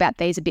talk about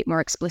these a bit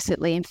more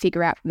explicitly and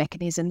figure out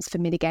mechanisms for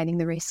mitigating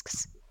the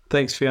risks.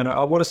 Thanks, Fiona.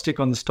 I want to stick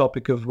on this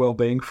topic of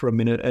wellbeing for a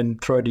minute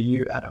and throw to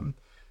you, Adam.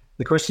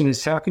 The question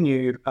is, how can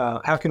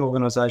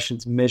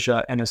organisations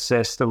measure and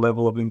assess the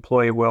level of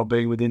employee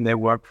wellbeing within their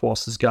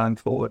workforces going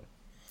forward?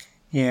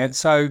 Yeah,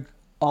 so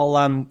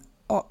I'll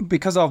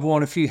because I've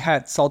worn a few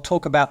hats, I'll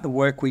talk about the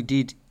work we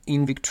did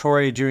in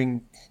Victoria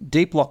during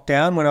deep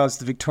lockdown when I was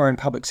the Victorian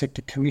Public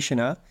Sector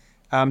Commissioner.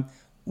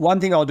 One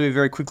thing I'll do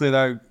very quickly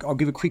though, I'll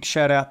give a quick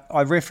shout out.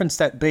 I referenced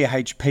that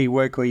BHP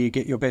work where you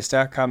get your best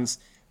outcomes.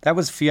 That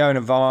was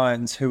Fiona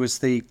Vines, who was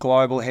the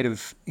Global Head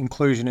of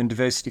Inclusion and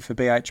Diversity for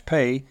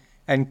BHP.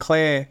 And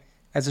Claire,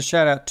 as a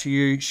shout out to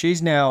you,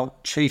 she's now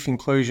Chief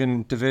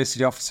Inclusion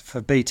Diversity Officer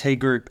for BT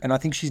Group, and I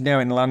think she's now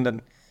in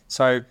London.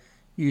 So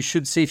you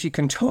should see if you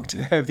can talk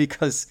to her,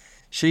 because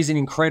she's an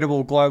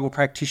incredible global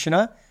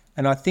practitioner,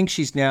 and I think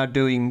she's now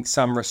doing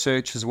some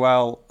research as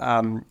well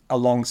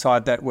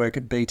alongside that work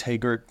at BT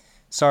Group.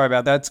 Sorry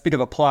about that, it's a bit of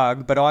a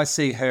plug, but I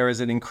see her as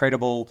an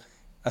incredible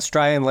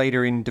Australian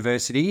leader in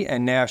diversity,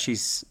 and now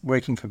she's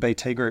working for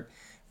BT Group.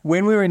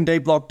 When we were in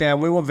deep lockdown,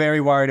 we were very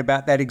worried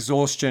about that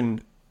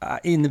exhaustion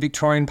in the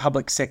Victorian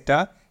public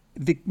sector.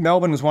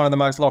 Melbourne was one of the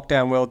most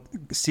lockdown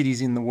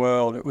cities in the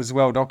world. It was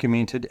well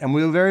documented, and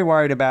we were very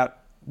worried about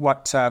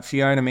what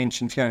Fiona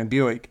mentioned, Fiona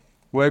Buick,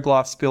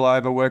 work-life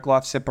spillover,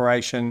 work-life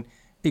separation,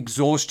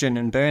 exhaustion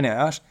and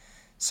burnout.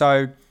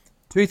 So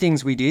 2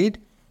 things we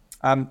did.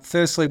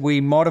 Firstly, we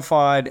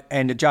modified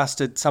and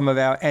adjusted some of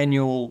our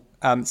annual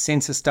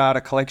census data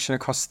collection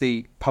across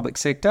the public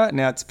sector.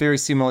 Now, it's very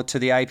similar to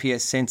the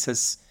APS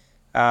census.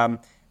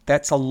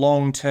 That's a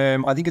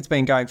long-term, I think it's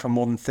been going for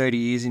more than 30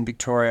 years in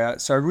Victoria.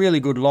 So really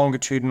good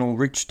longitudinal,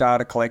 rich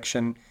data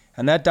collection.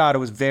 And that data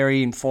was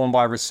very informed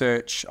by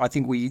research. I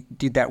think we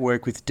did that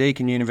work with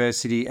Deakin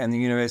University and the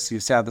University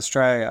of South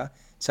Australia.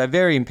 So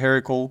very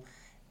empirical.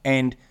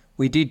 And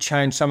we did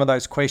change some of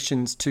those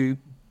questions to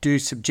do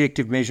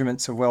subjective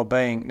measurements of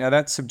wellbeing. Now,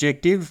 that's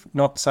subjective,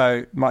 not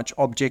so much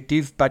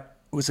objective, but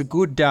it was a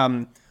good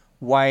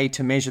way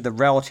to measure the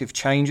relative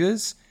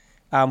changes.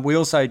 We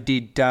also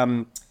did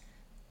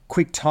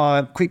quick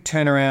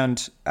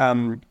turnaround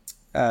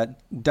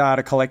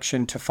data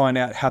collection to find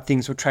out how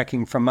things were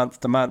tracking from month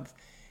to month.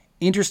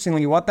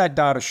 Interestingly, what that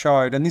data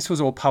showed, and this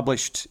was all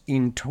published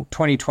in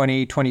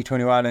 2020,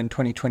 2021 and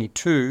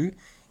 2022,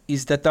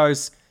 is that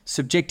those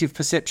subjective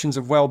perceptions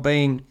of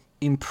wellbeing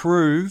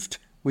improved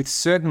with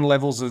certain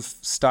levels of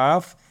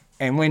staff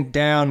and went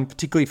down,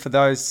 particularly for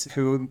those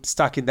who were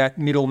stuck in that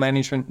middle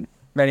management,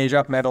 manage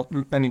up,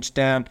 manage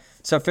down.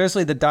 So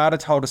firstly, the data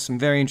told us some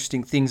very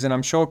interesting things, and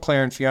I'm sure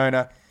Claire and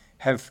Fiona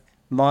have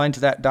mined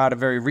that data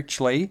very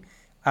richly.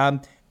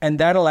 And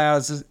that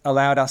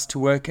allowed us to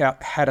work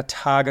out how to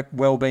target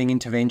wellbeing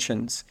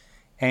interventions,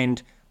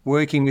 and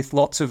working with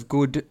lots of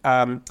good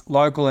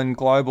local and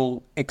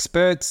global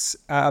experts.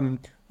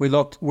 We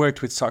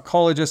worked with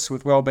psychologists,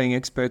 with wellbeing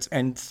experts,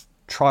 and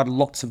tried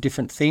lots of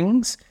different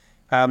things.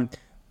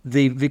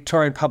 The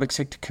Victorian Public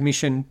Sector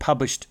Commission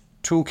published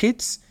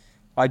toolkits.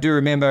 I do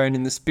remember, and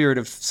in the spirit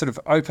of sort of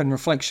open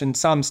reflection,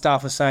 some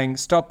staff are saying,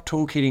 stop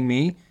toolkitting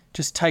me,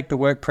 just take the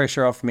work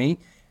pressure off me.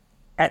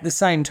 At the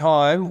same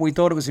time, we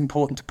thought it was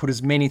important to put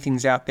as many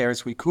things out there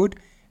as we could.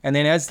 And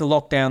then as the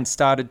lockdown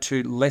started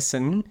to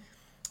lessen,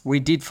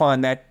 we did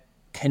find that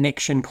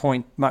connection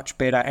point much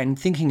better, and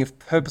thinking of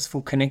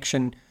purposeful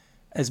connection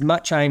as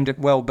much aimed at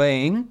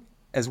well-being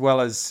as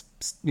well as,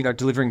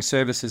 delivering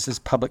services as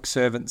public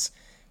servants.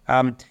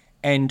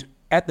 And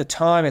at the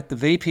time at the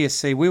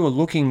VPSC, we were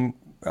looking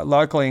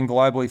locally and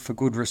globally for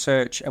good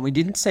research, and we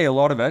didn't see a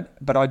lot of it,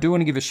 but I do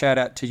want to give a shout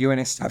out to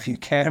UNSW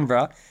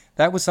Canberra.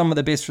 That was some of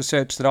the best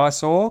research that I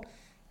saw.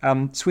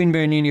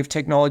 Swinburne Uni of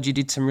Technology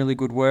did some really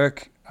good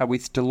work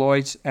with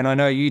Deloitte, and I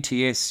know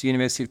UTS,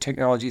 University of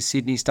Technology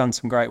Sydney's done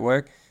some great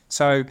work.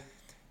 So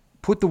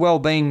put the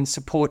wellbeing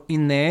support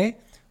in there.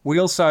 We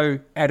also,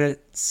 at a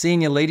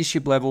senior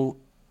leadership level,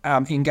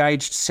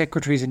 engaged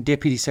secretaries and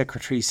deputy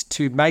secretaries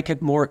to make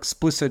it more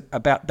explicit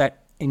about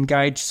that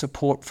engaged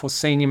support for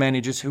senior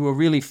managers who were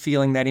really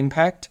feeling that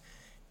impact.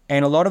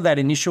 And a lot of that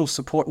initial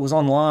support was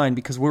online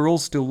because we're all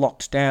still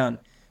locked down.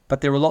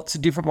 But there were lots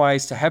of different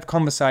ways to have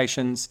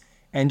conversations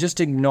and just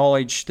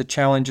acknowledge the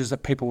challenges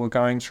that people were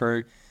going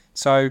through.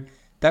 So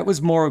that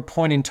was more a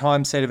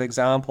point-in-time set of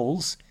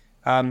examples.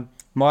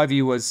 My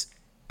view was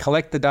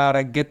collect the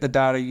data, get the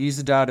data, use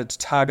the data to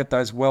target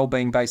those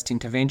wellbeing-based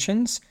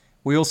interventions.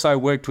 We also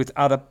worked with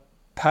other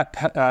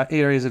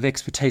areas of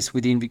expertise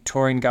within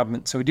Victorian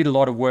government. So we did a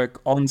lot of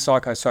work on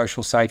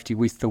psychosocial safety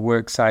with the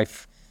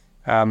WorkSafe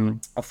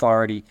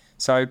authority.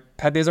 So,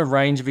 Pat, there's a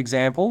range of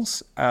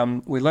examples.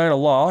 We learn a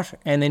lot.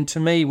 And then to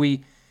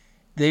me,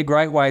 they're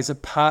great ways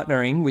of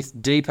partnering with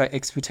deeper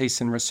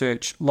expertise and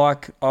research,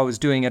 like I was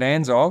doing at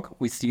ANZOG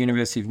with the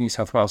University of New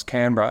South Wales,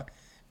 Canberra,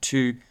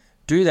 to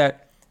do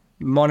that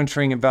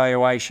monitoring,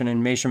 evaluation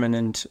and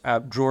measurement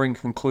and drawing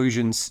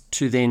conclusions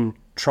to then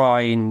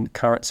try in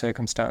current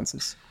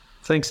circumstances.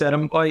 Thanks,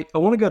 Adam. I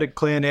want to go to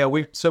Claire now.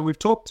 We've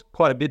talked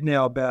quite a bit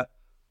now about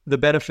the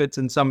benefits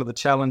and some of the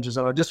challenges,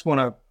 and I just want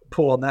to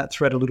pull on that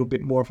thread a little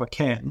bit more if I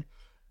can.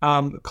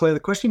 Claire, the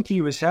question to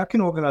you is, how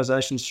can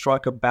organisations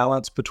strike a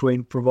balance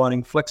between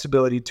providing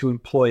flexibility to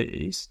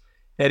employees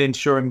and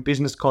ensuring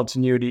business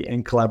continuity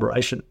and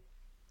collaboration?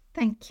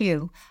 Thank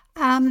you.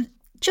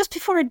 Just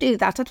before I do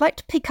that, I'd like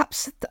to pick up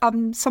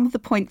some of the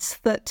points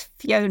that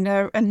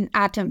Fiona and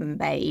Adam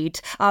made,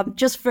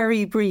 just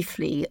very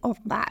briefly on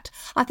that.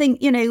 I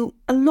think, a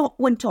lot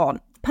went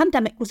on.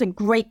 pandemic was a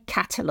great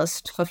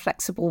catalyst for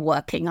flexible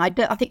working. I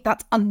think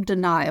that's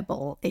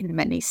undeniable in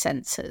many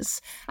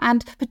senses.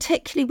 And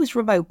particularly with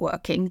remote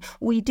working,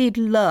 we did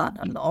learn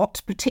a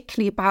lot,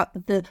 particularly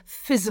about the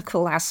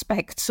physical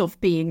aspects of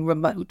being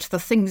remote, the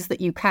things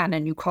that you can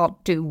and you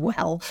can't do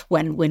well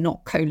when we're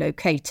not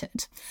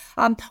co-located.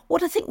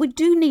 What I think we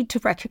do need to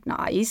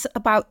recognise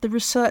about the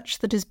research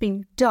that has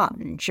been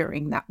done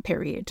during that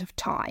period of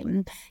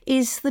time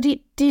is that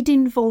it did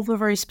involve a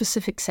very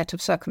specific set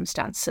of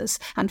circumstances.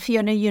 And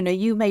Fiona,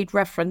 you made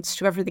reference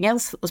to everything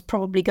else that was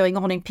probably going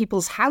on in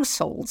people's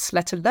households,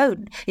 let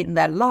alone in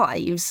their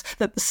lives,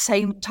 at the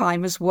same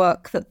time as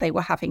work that they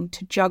were having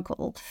to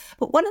juggle.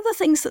 But one of the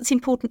things that's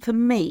important for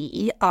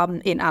me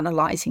in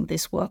analysing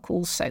this work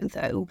also,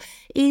 though,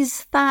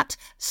 is that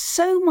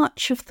so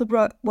much of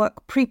the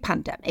work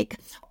pre-pandemic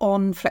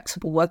on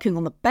flexible working,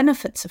 on the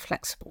benefits of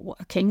flexible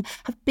working,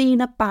 have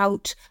been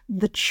about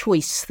the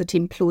choice that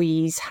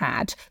employees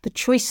had, the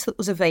choice that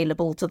was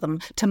available to them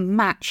to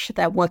match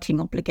their working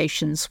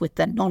obligations with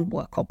their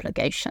non-work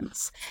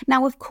obligations.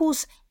 Now, of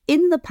course,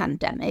 in the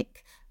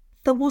pandemic,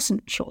 there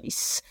wasn't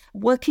choice.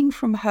 Working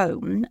from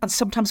home, and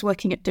sometimes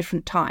working at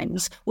different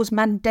times, was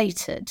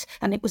mandated.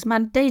 And it was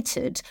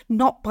mandated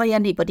not by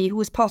anybody who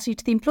was party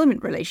to the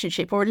employment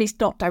relationship, or at least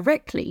not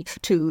directly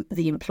to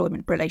the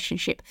employment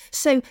relationship.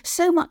 So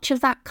much of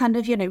that kind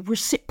of,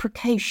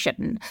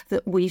 reciprocation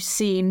that we've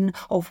seen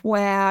of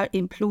where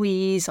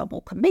employees are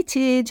more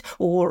committed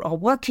or are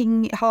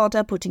working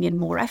harder, putting in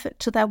more effort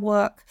to their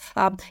work,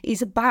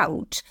 is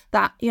about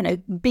that,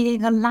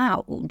 being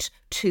allowed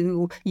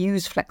to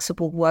use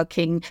flexible working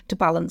to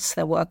balance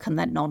their work and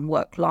their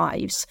non-work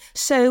lives.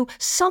 So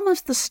some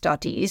of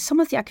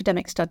the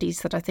academic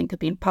studies that I think have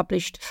been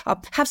published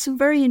have some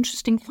very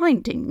interesting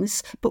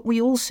findings, but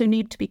we also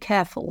need to be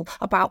careful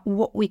about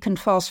what we can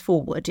fast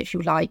forward, if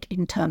you like,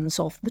 in terms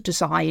of the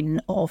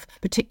design of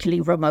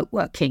particularly remote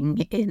working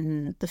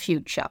in the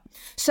future.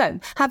 So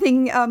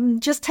having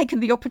just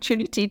taken the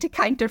opportunity to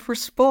kind of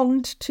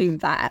respond to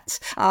that,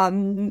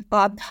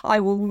 I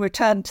will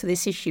return to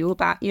this issue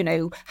about,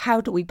 how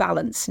do we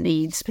balance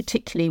needs,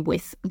 particularly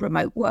with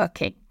remote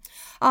working?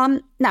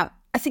 Now,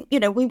 I think,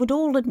 we would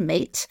all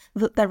admit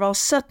that there are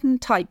certain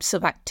types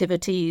of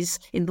activities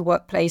in the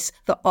workplace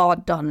that are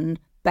done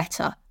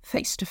better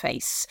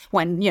face-to-face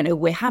when,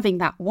 we're having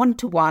that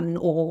one-to-one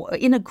or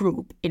in a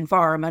group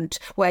environment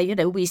where,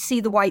 we see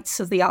the whites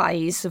of the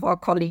eyes of our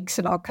colleagues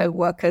and our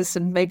co-workers,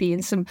 and maybe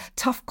in some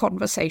tough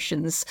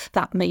conversations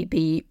that may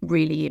be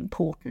really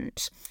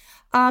important.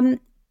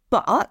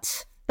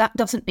 But that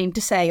doesn't mean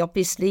to say,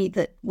 obviously,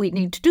 that we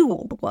need to do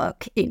all the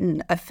work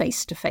in a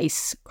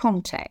face-to-face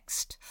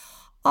context.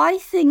 I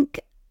think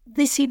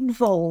this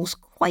involves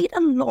quite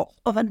a lot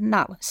of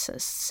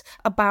analysis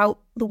about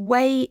the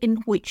way in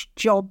which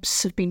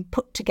jobs have been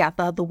put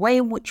together, the way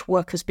in which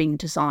work has been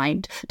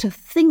designed, to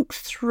think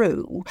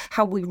through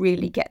how we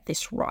really get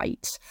this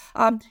right.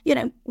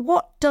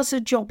 What does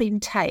a job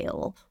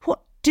entail?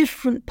 What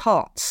different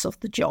parts of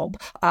the job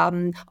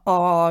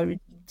are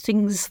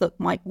things that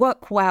might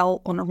work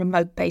well on a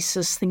remote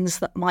basis, things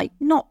that might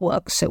not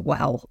work so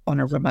well on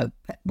a remote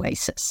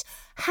basis?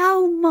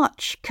 How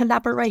much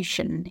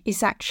collaboration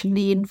is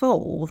actually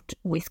involved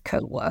with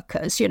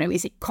co-workers?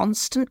 Is it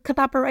constant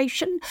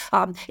collaboration?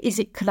 Is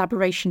it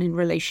collaboration in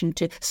relation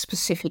to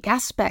specific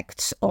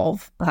aspects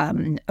of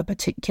a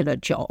particular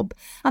job?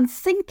 And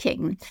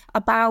thinking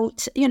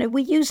about,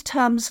 we use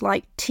terms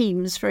like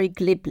teams very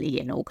glibly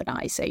in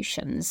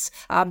organisations.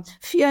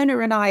 Fiona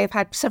and I have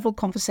had several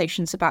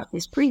conversations about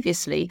this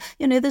previously.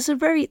 There's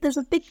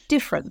a big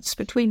difference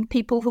between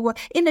people who are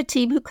in a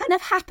team who kind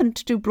of happen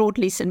to do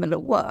broadly similar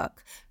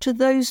work to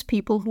those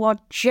people who are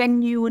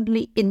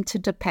genuinely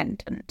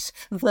interdependent,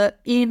 that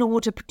in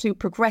order to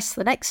progress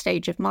the next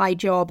stage of my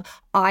job,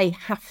 I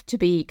have to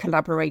be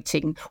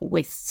collaborating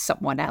with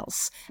someone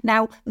else.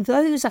 Now,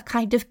 those are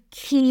kind of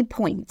key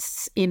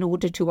points in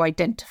order to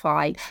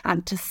identify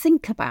and to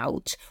think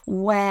about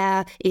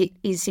where it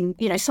is in,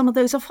 some of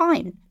those are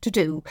fine to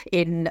do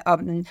in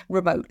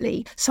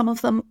remotely. Some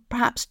of them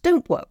perhaps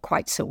don't work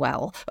quite so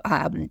well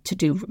to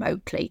do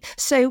remotely.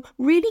 So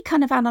really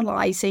kind of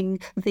analysing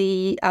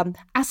the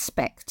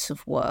aspects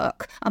of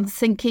work and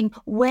thinking,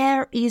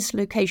 where is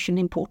location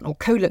important or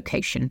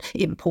co-location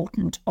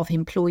important of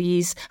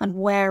employees and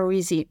where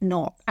is it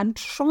not? And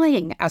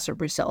trying as a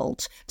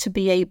result to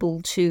be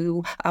able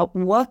to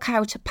work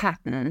out a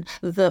pattern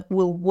that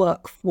will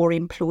work for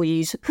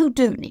employees who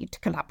do need to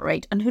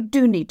collaborate and who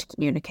do need to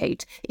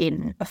communicate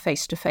in a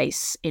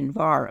face-to-face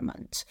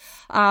environment.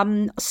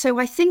 So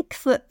I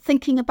think that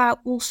thinking about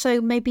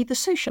also maybe the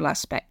social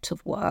aspect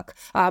of work,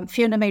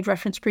 Fiona made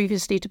reference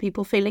previously to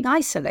people feeling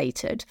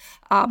isolated,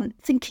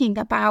 thinking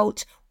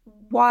about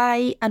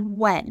why and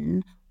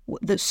when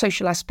the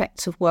social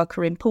aspects of work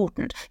are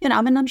important.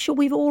 I'm sure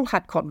we've all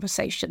had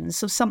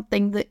conversations of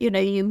something that,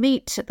 you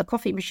meet at the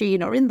coffee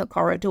machine or in the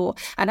corridor,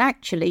 and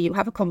actually you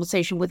have a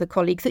conversation with a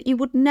colleague that you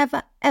would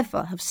never,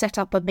 ever have set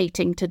up a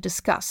meeting to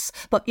discuss.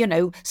 But,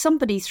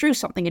 somebody threw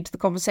something into the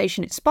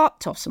conversation, it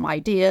sparked off some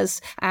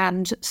ideas,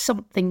 and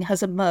something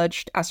has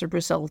emerged as a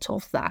result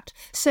of that.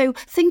 So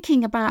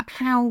thinking about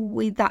how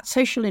that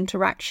social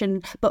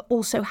interaction, but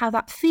also how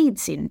that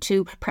feeds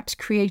into perhaps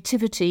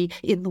creativity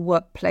in the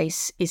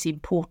workplace is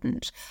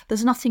important.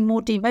 There's nothing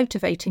more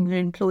demotivating than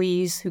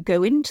employees who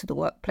go into the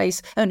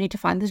workplace only to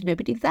find there's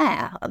nobody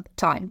there at the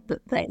time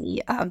that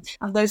they and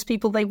those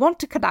people they want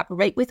to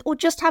collaborate with or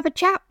just have a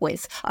chat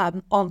with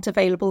aren't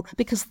available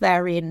because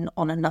they're in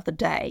on another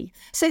day.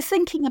 So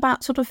thinking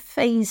about sort of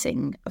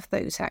phasing of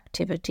those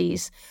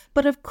activities.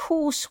 But of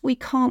course, we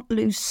can't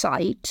lose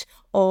sight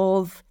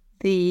of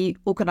the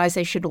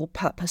organisational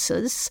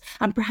purposes,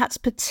 and perhaps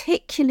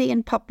particularly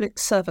in public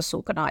service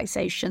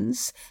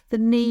organisations, the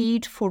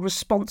need for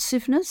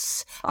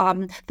responsiveness,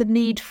 the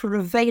need for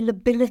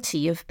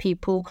availability of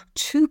people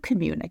to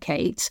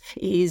communicate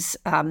is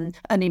an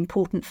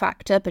important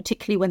factor,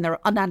 particularly when there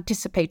are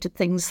unanticipated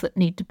things that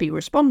need to be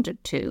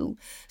responded to.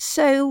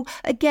 So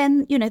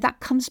again,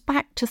 that comes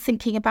back to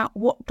thinking about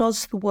what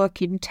does the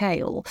work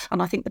entail,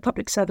 and I think the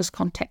public service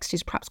context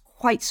is perhaps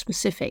quite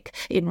specific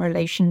in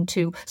relation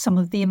to some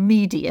of the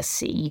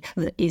immediacy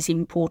that is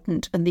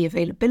important and the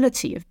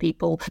availability of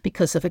people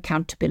because of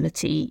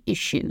accountability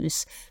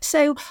issues.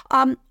 So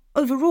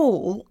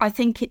overall, I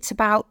think it's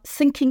about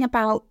thinking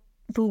about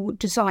the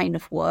design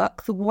of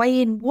work, the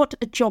way in what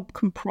a job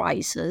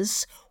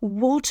comprises,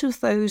 what of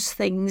those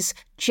things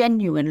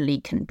genuinely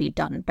can be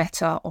done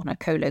better on a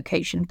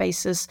co-location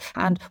basis,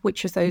 and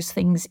which of those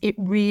things it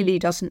really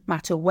doesn't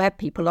matter where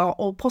people are,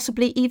 or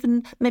possibly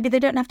even maybe they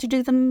don't have to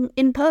do them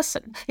in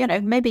person.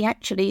 Maybe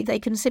actually they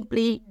can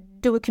simply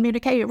do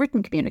a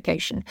written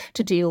communication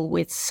to deal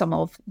with some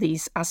of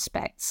these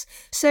aspects.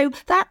 So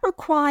that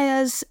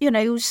requires,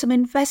 some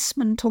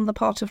investment on the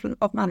part of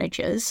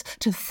managers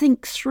to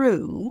think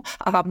through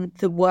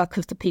the work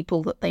of the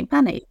people that they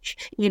manage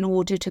in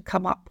order to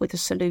come up with a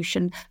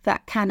solution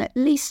that can at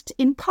least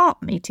in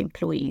part meet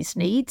employees'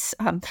 needs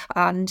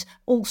and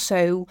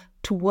also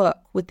to work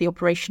with the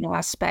operational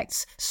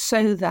aspects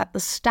so that the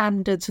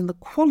standards and the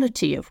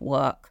quality of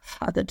work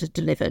that are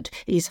delivered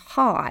is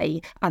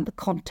high and the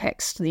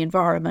context, the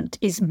environment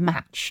is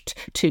matched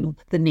to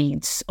the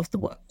needs of the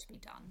work to be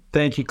done.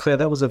 Thank you, Claire.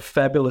 That was a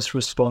fabulous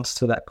response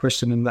to that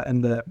question,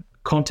 and the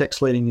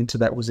context leading into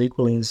that was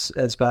equally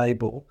as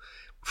valuable.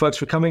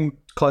 Folks, we're coming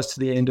close to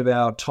the end of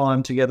our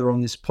time together on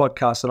this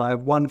podcast, and I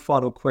have one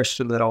final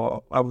question that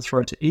I will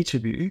throw to each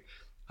of you.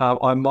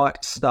 I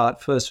might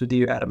start first with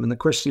you, Adam, and the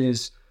question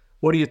is,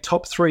 what are your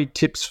top 3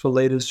 tips for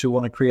leaders who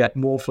want to create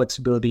more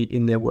flexibility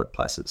in their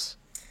workplaces?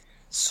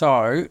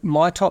 So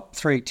my top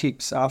 3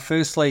 tips are,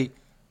 firstly,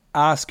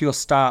 ask your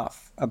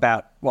staff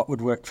about what would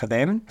work for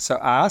them. So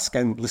ask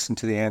and listen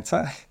to the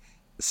answer.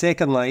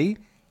 Secondly,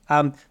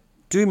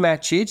 do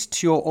match it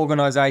to your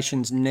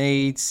organisation's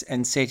needs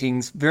and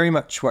settings, very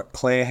much what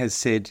Claire has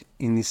said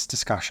in this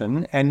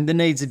discussion, and the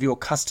needs of your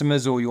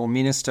customers or your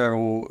minister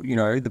or,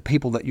 the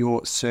people that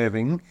you're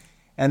serving.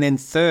 And then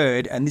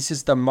third, and this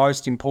is the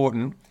most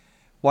important,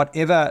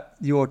 whatever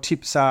your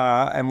tips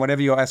are and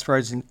whatever your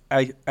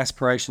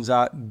aspirations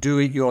are, do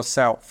it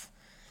yourself.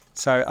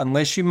 So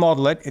unless you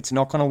model it, it's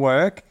not going to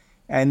work.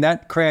 And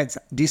that creates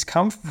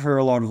discomfort for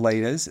a lot of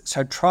leaders.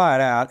 So try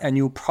it out and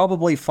you'll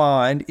probably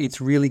find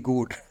it's really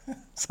good.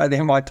 So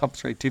they're my top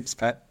 3 tips,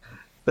 Pat.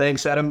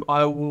 Thanks, Adam.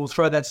 I will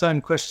throw that same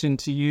question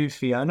to you,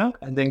 Fiona,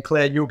 and then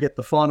Claire, you'll get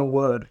the final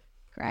word.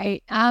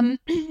 Great.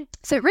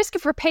 So at risk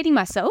of repeating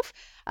myself,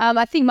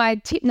 I think my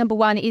tip number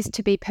 1 is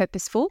to be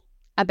purposeful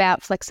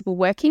about flexible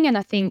working. And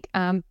I think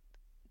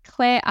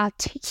Claire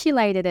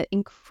articulated it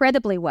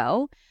incredibly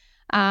well.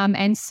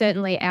 And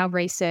certainly our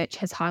research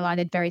has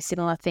highlighted very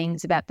similar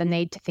things about the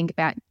need to think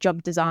about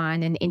job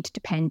design and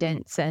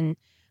interdependence and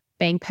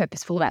being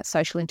purposeful about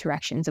social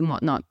interactions and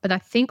whatnot. But I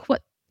think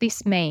what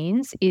this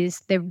means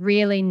is there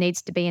really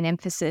needs to be an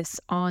emphasis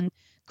on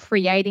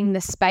creating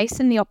the space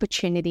and the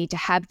opportunity to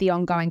have the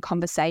ongoing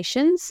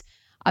conversations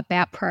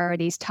about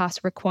priorities,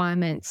 task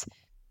requirements,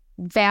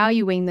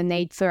 valuing the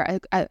need for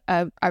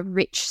a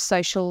rich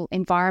social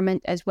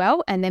environment as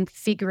well, and then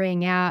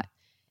figuring out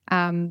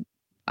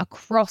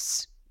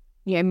across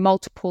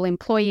multiple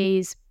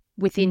employees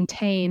within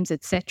teams,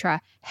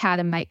 etc., how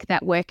to make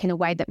that work in a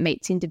way that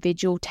meets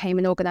individual, team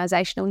and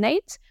organisational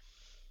needs.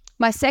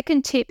 My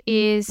second tip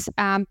is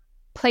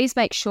please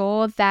make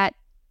sure that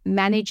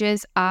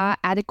managers are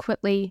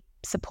adequately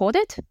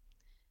supported.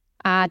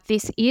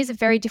 This is a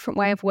very different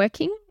way of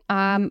working.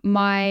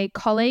 My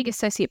colleague,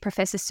 Associate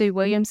Professor Sue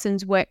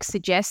Williamson's work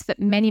suggests that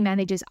many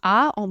managers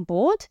are on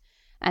board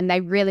and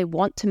they really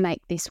want to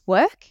make this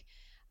work.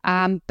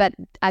 But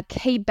a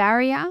key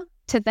barrier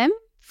for them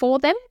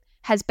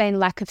has been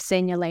lack of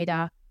senior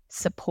leader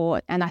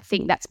support. And I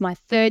think that's my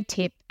third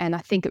tip. And I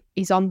think it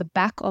is on the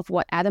back of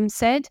what Adam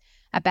said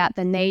about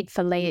the need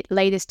for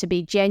leaders to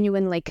be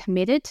genuinely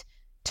committed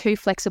to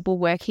flexible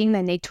working.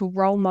 They need to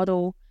role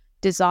model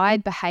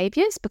desired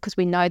behaviours, because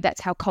we know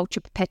that's how culture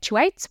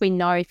perpetuates. We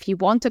know if you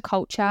want a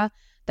culture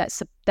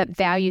that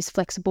values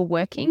flexible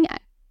working,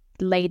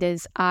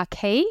 leaders are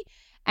key,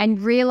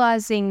 and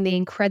realising the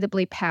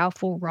incredibly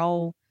powerful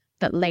role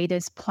that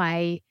leaders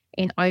play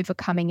in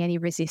overcoming any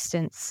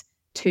resistance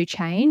to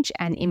change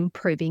and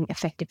improving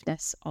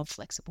effectiveness of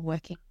flexible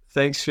working.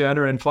 Thanks,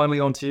 Fiona. And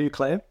finally on to you,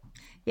 Claire.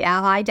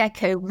 Yeah, I'd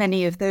echo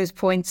many of those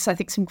points. I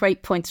think some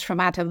great points from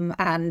Adam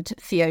and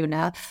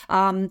Fiona.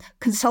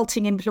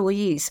 Consulting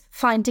employees,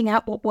 finding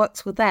out what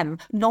works with them,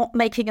 not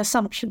making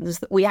assumptions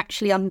that we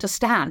actually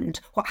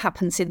understand what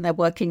happens in their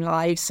working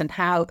lives and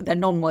how their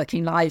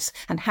non-working lives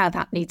and how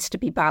that needs to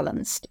be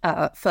balanced,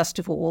 first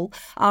of all.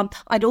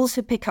 I'd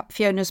also pick up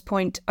Fiona's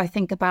point, I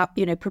think, about,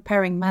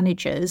 preparing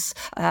managers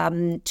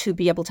to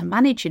be able to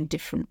manage in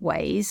different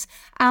ways.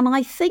 And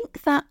I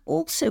think that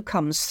also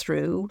comes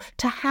through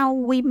to how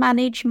we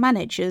manage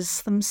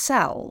managers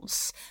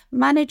themselves.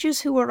 Managers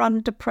who are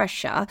under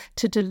pressure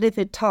to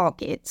deliver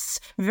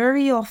targets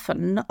very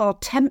often are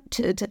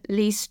tempted, at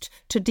least,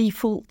 to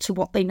default to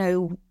what they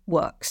know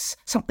works,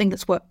 something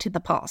that's worked in the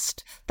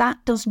past.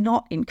 That does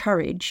not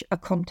encourage a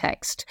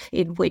context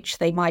in which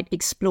they might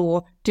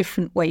explore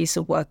different ways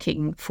of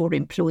working for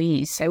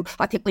employees. So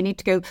I think we need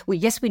to go, we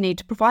need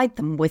to provide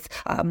them with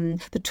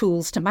the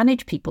tools to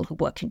manage people who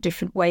work in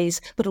different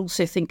ways, but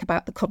also think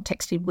about the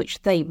context in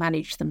which they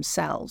manage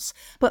themselves.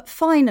 But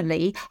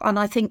finally, and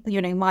I think,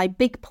 my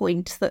big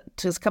point that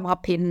has come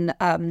up in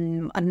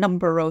a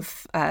number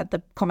of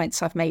the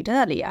comments I've made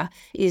earlier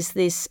is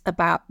this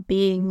about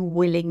being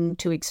willing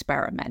to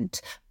experiment,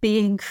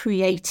 being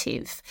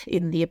creative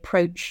in the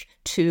approach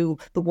to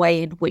the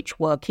way in which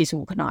work is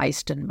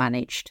organised and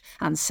managed,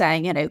 and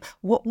saying,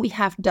 what we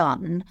have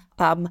done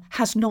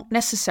has not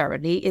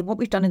necessarily, what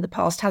we've done in the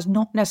past has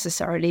not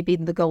necessarily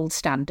been the gold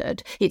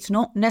standard. It's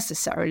not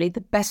necessarily the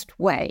best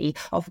way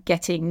of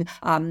getting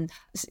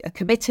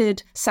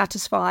committed,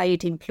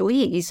 satisfied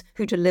employees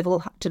who deliver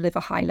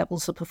high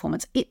levels of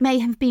performance. It may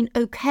have been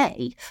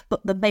okay,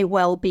 but there may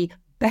well be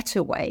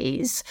better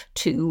ways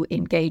to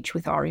engage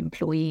with our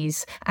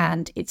employees,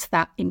 and it's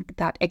that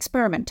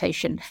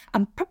experimentation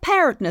and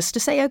preparedness to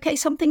say, okay,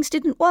 some things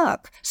didn't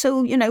work, so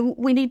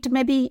we need to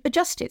maybe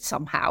adjust it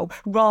somehow,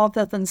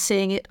 rather than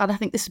seeing it. And I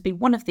think this has been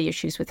one of the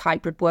issues with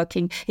hybrid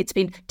working. It's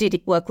been, did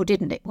it work or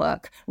didn't it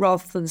work,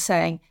 rather than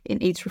saying it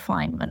needs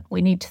refinement.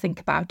 We need to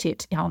think about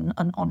it on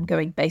an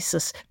ongoing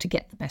basis to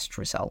get the best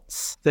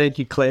results. Thank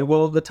you, Claire.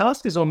 Well, the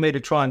task is on me to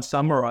try and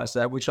summarise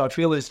that, which I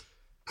feel is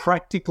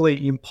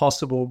practically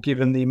impossible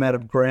given the amount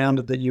of ground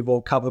that you've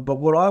all covered. But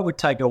what I would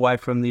take away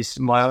from this,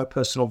 my own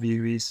personal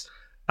view, is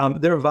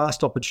there are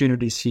vast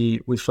opportunities here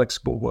with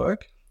flexible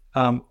work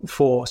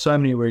for so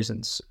many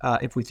reasons.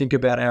 If we think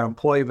about our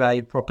employee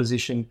value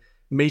proposition,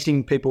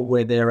 meeting people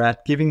where they're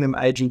at, giving them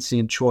agency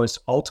and choice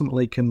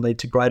ultimately can lead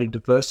to greater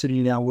diversity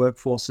in our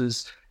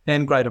workforces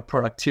and greater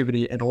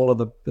productivity and all of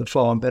the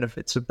flow and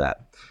benefits of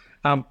that.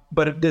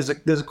 But there's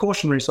a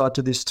cautionary side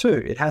to this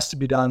too. It has to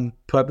be done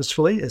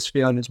purposefully, as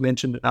Fiona's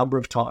mentioned a number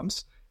of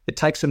times. It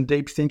takes some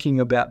deep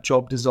thinking about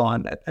job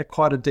design at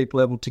quite a deep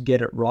level to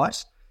get it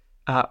right.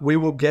 We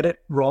will get it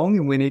wrong,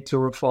 and we need to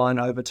refine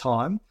over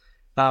time.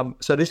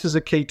 So this is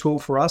a key tool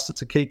for us.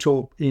 It's a key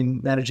tool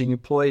in managing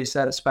employee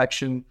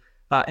satisfaction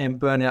and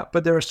burnout.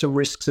 But there are some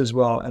risks as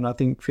well, and I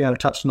think Fiona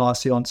touched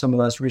nicely on some of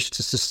those risks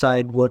to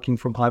sustained working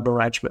from home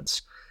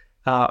arrangements.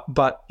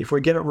 But if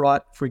we get it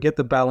right, if we get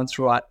the balance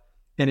right,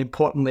 and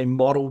importantly,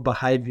 model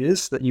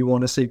behaviours that you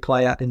want to see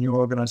play out in your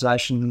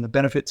organisation, and the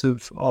benefits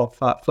of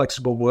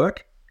flexible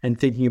work, and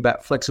thinking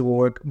about flexible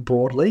work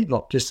broadly,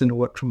 not just in a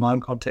work from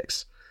home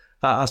context,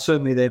 are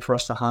certainly there for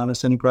us to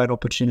harness, and a great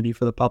opportunity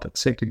for the public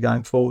sector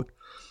going forward.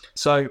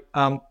 So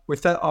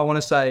with that, I want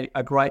to say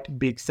a great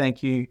big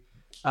thank you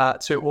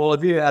to all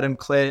of you, Adam,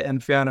 Claire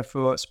and Fiona,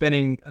 for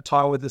spending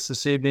time with us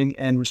this evening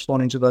and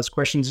responding to those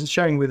questions and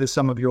sharing with us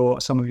some of your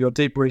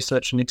deep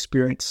research and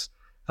experience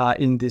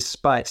in this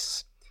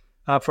space.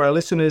 For our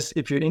listeners,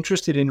 if you're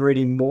interested in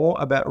reading more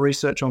about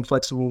research on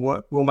flexible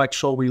work, we'll make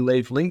sure we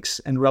leave links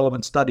and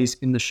relevant studies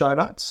in the show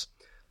notes.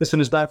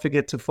 Listeners, don't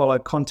forget to follow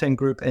Content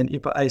Group and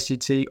IPA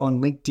ACT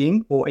on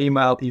LinkedIn, or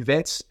email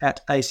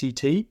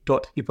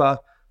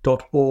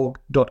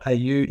events@act.ipa.org.au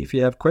if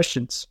you have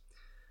questions.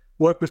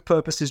 Work with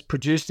Purpose is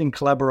produced in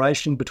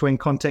collaboration between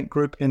Content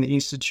Group and the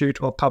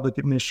Institute of Public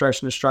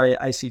Administration Australia,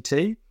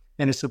 ACT,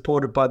 and is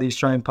supported by the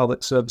Australian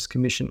Public Service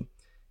Commission.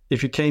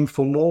 If you're keen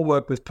for more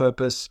Work with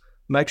Purpose,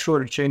 make sure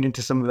to tune into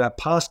some of our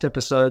past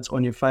episodes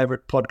on your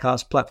favourite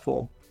podcast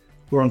platform.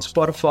 We're on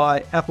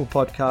Spotify, Apple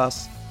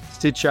Podcasts,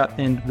 Stitcher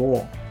and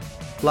more.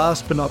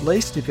 Last but not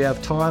least, if you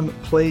have time,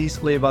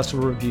 please leave us a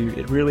review.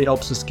 It really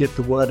helps us get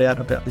the word out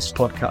about this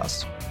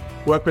podcast.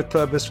 Work with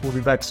Purpose. We'll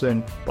be back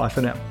soon. Bye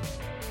for now.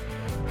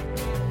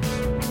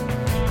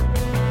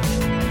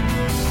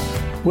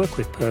 Work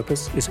with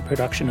Purpose is a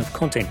production of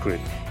Content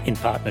Group in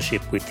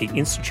partnership with the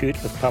Institute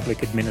of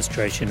Public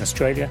Administration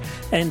Australia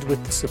and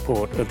with the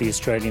support of the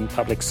Australian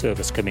Public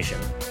Service Commission.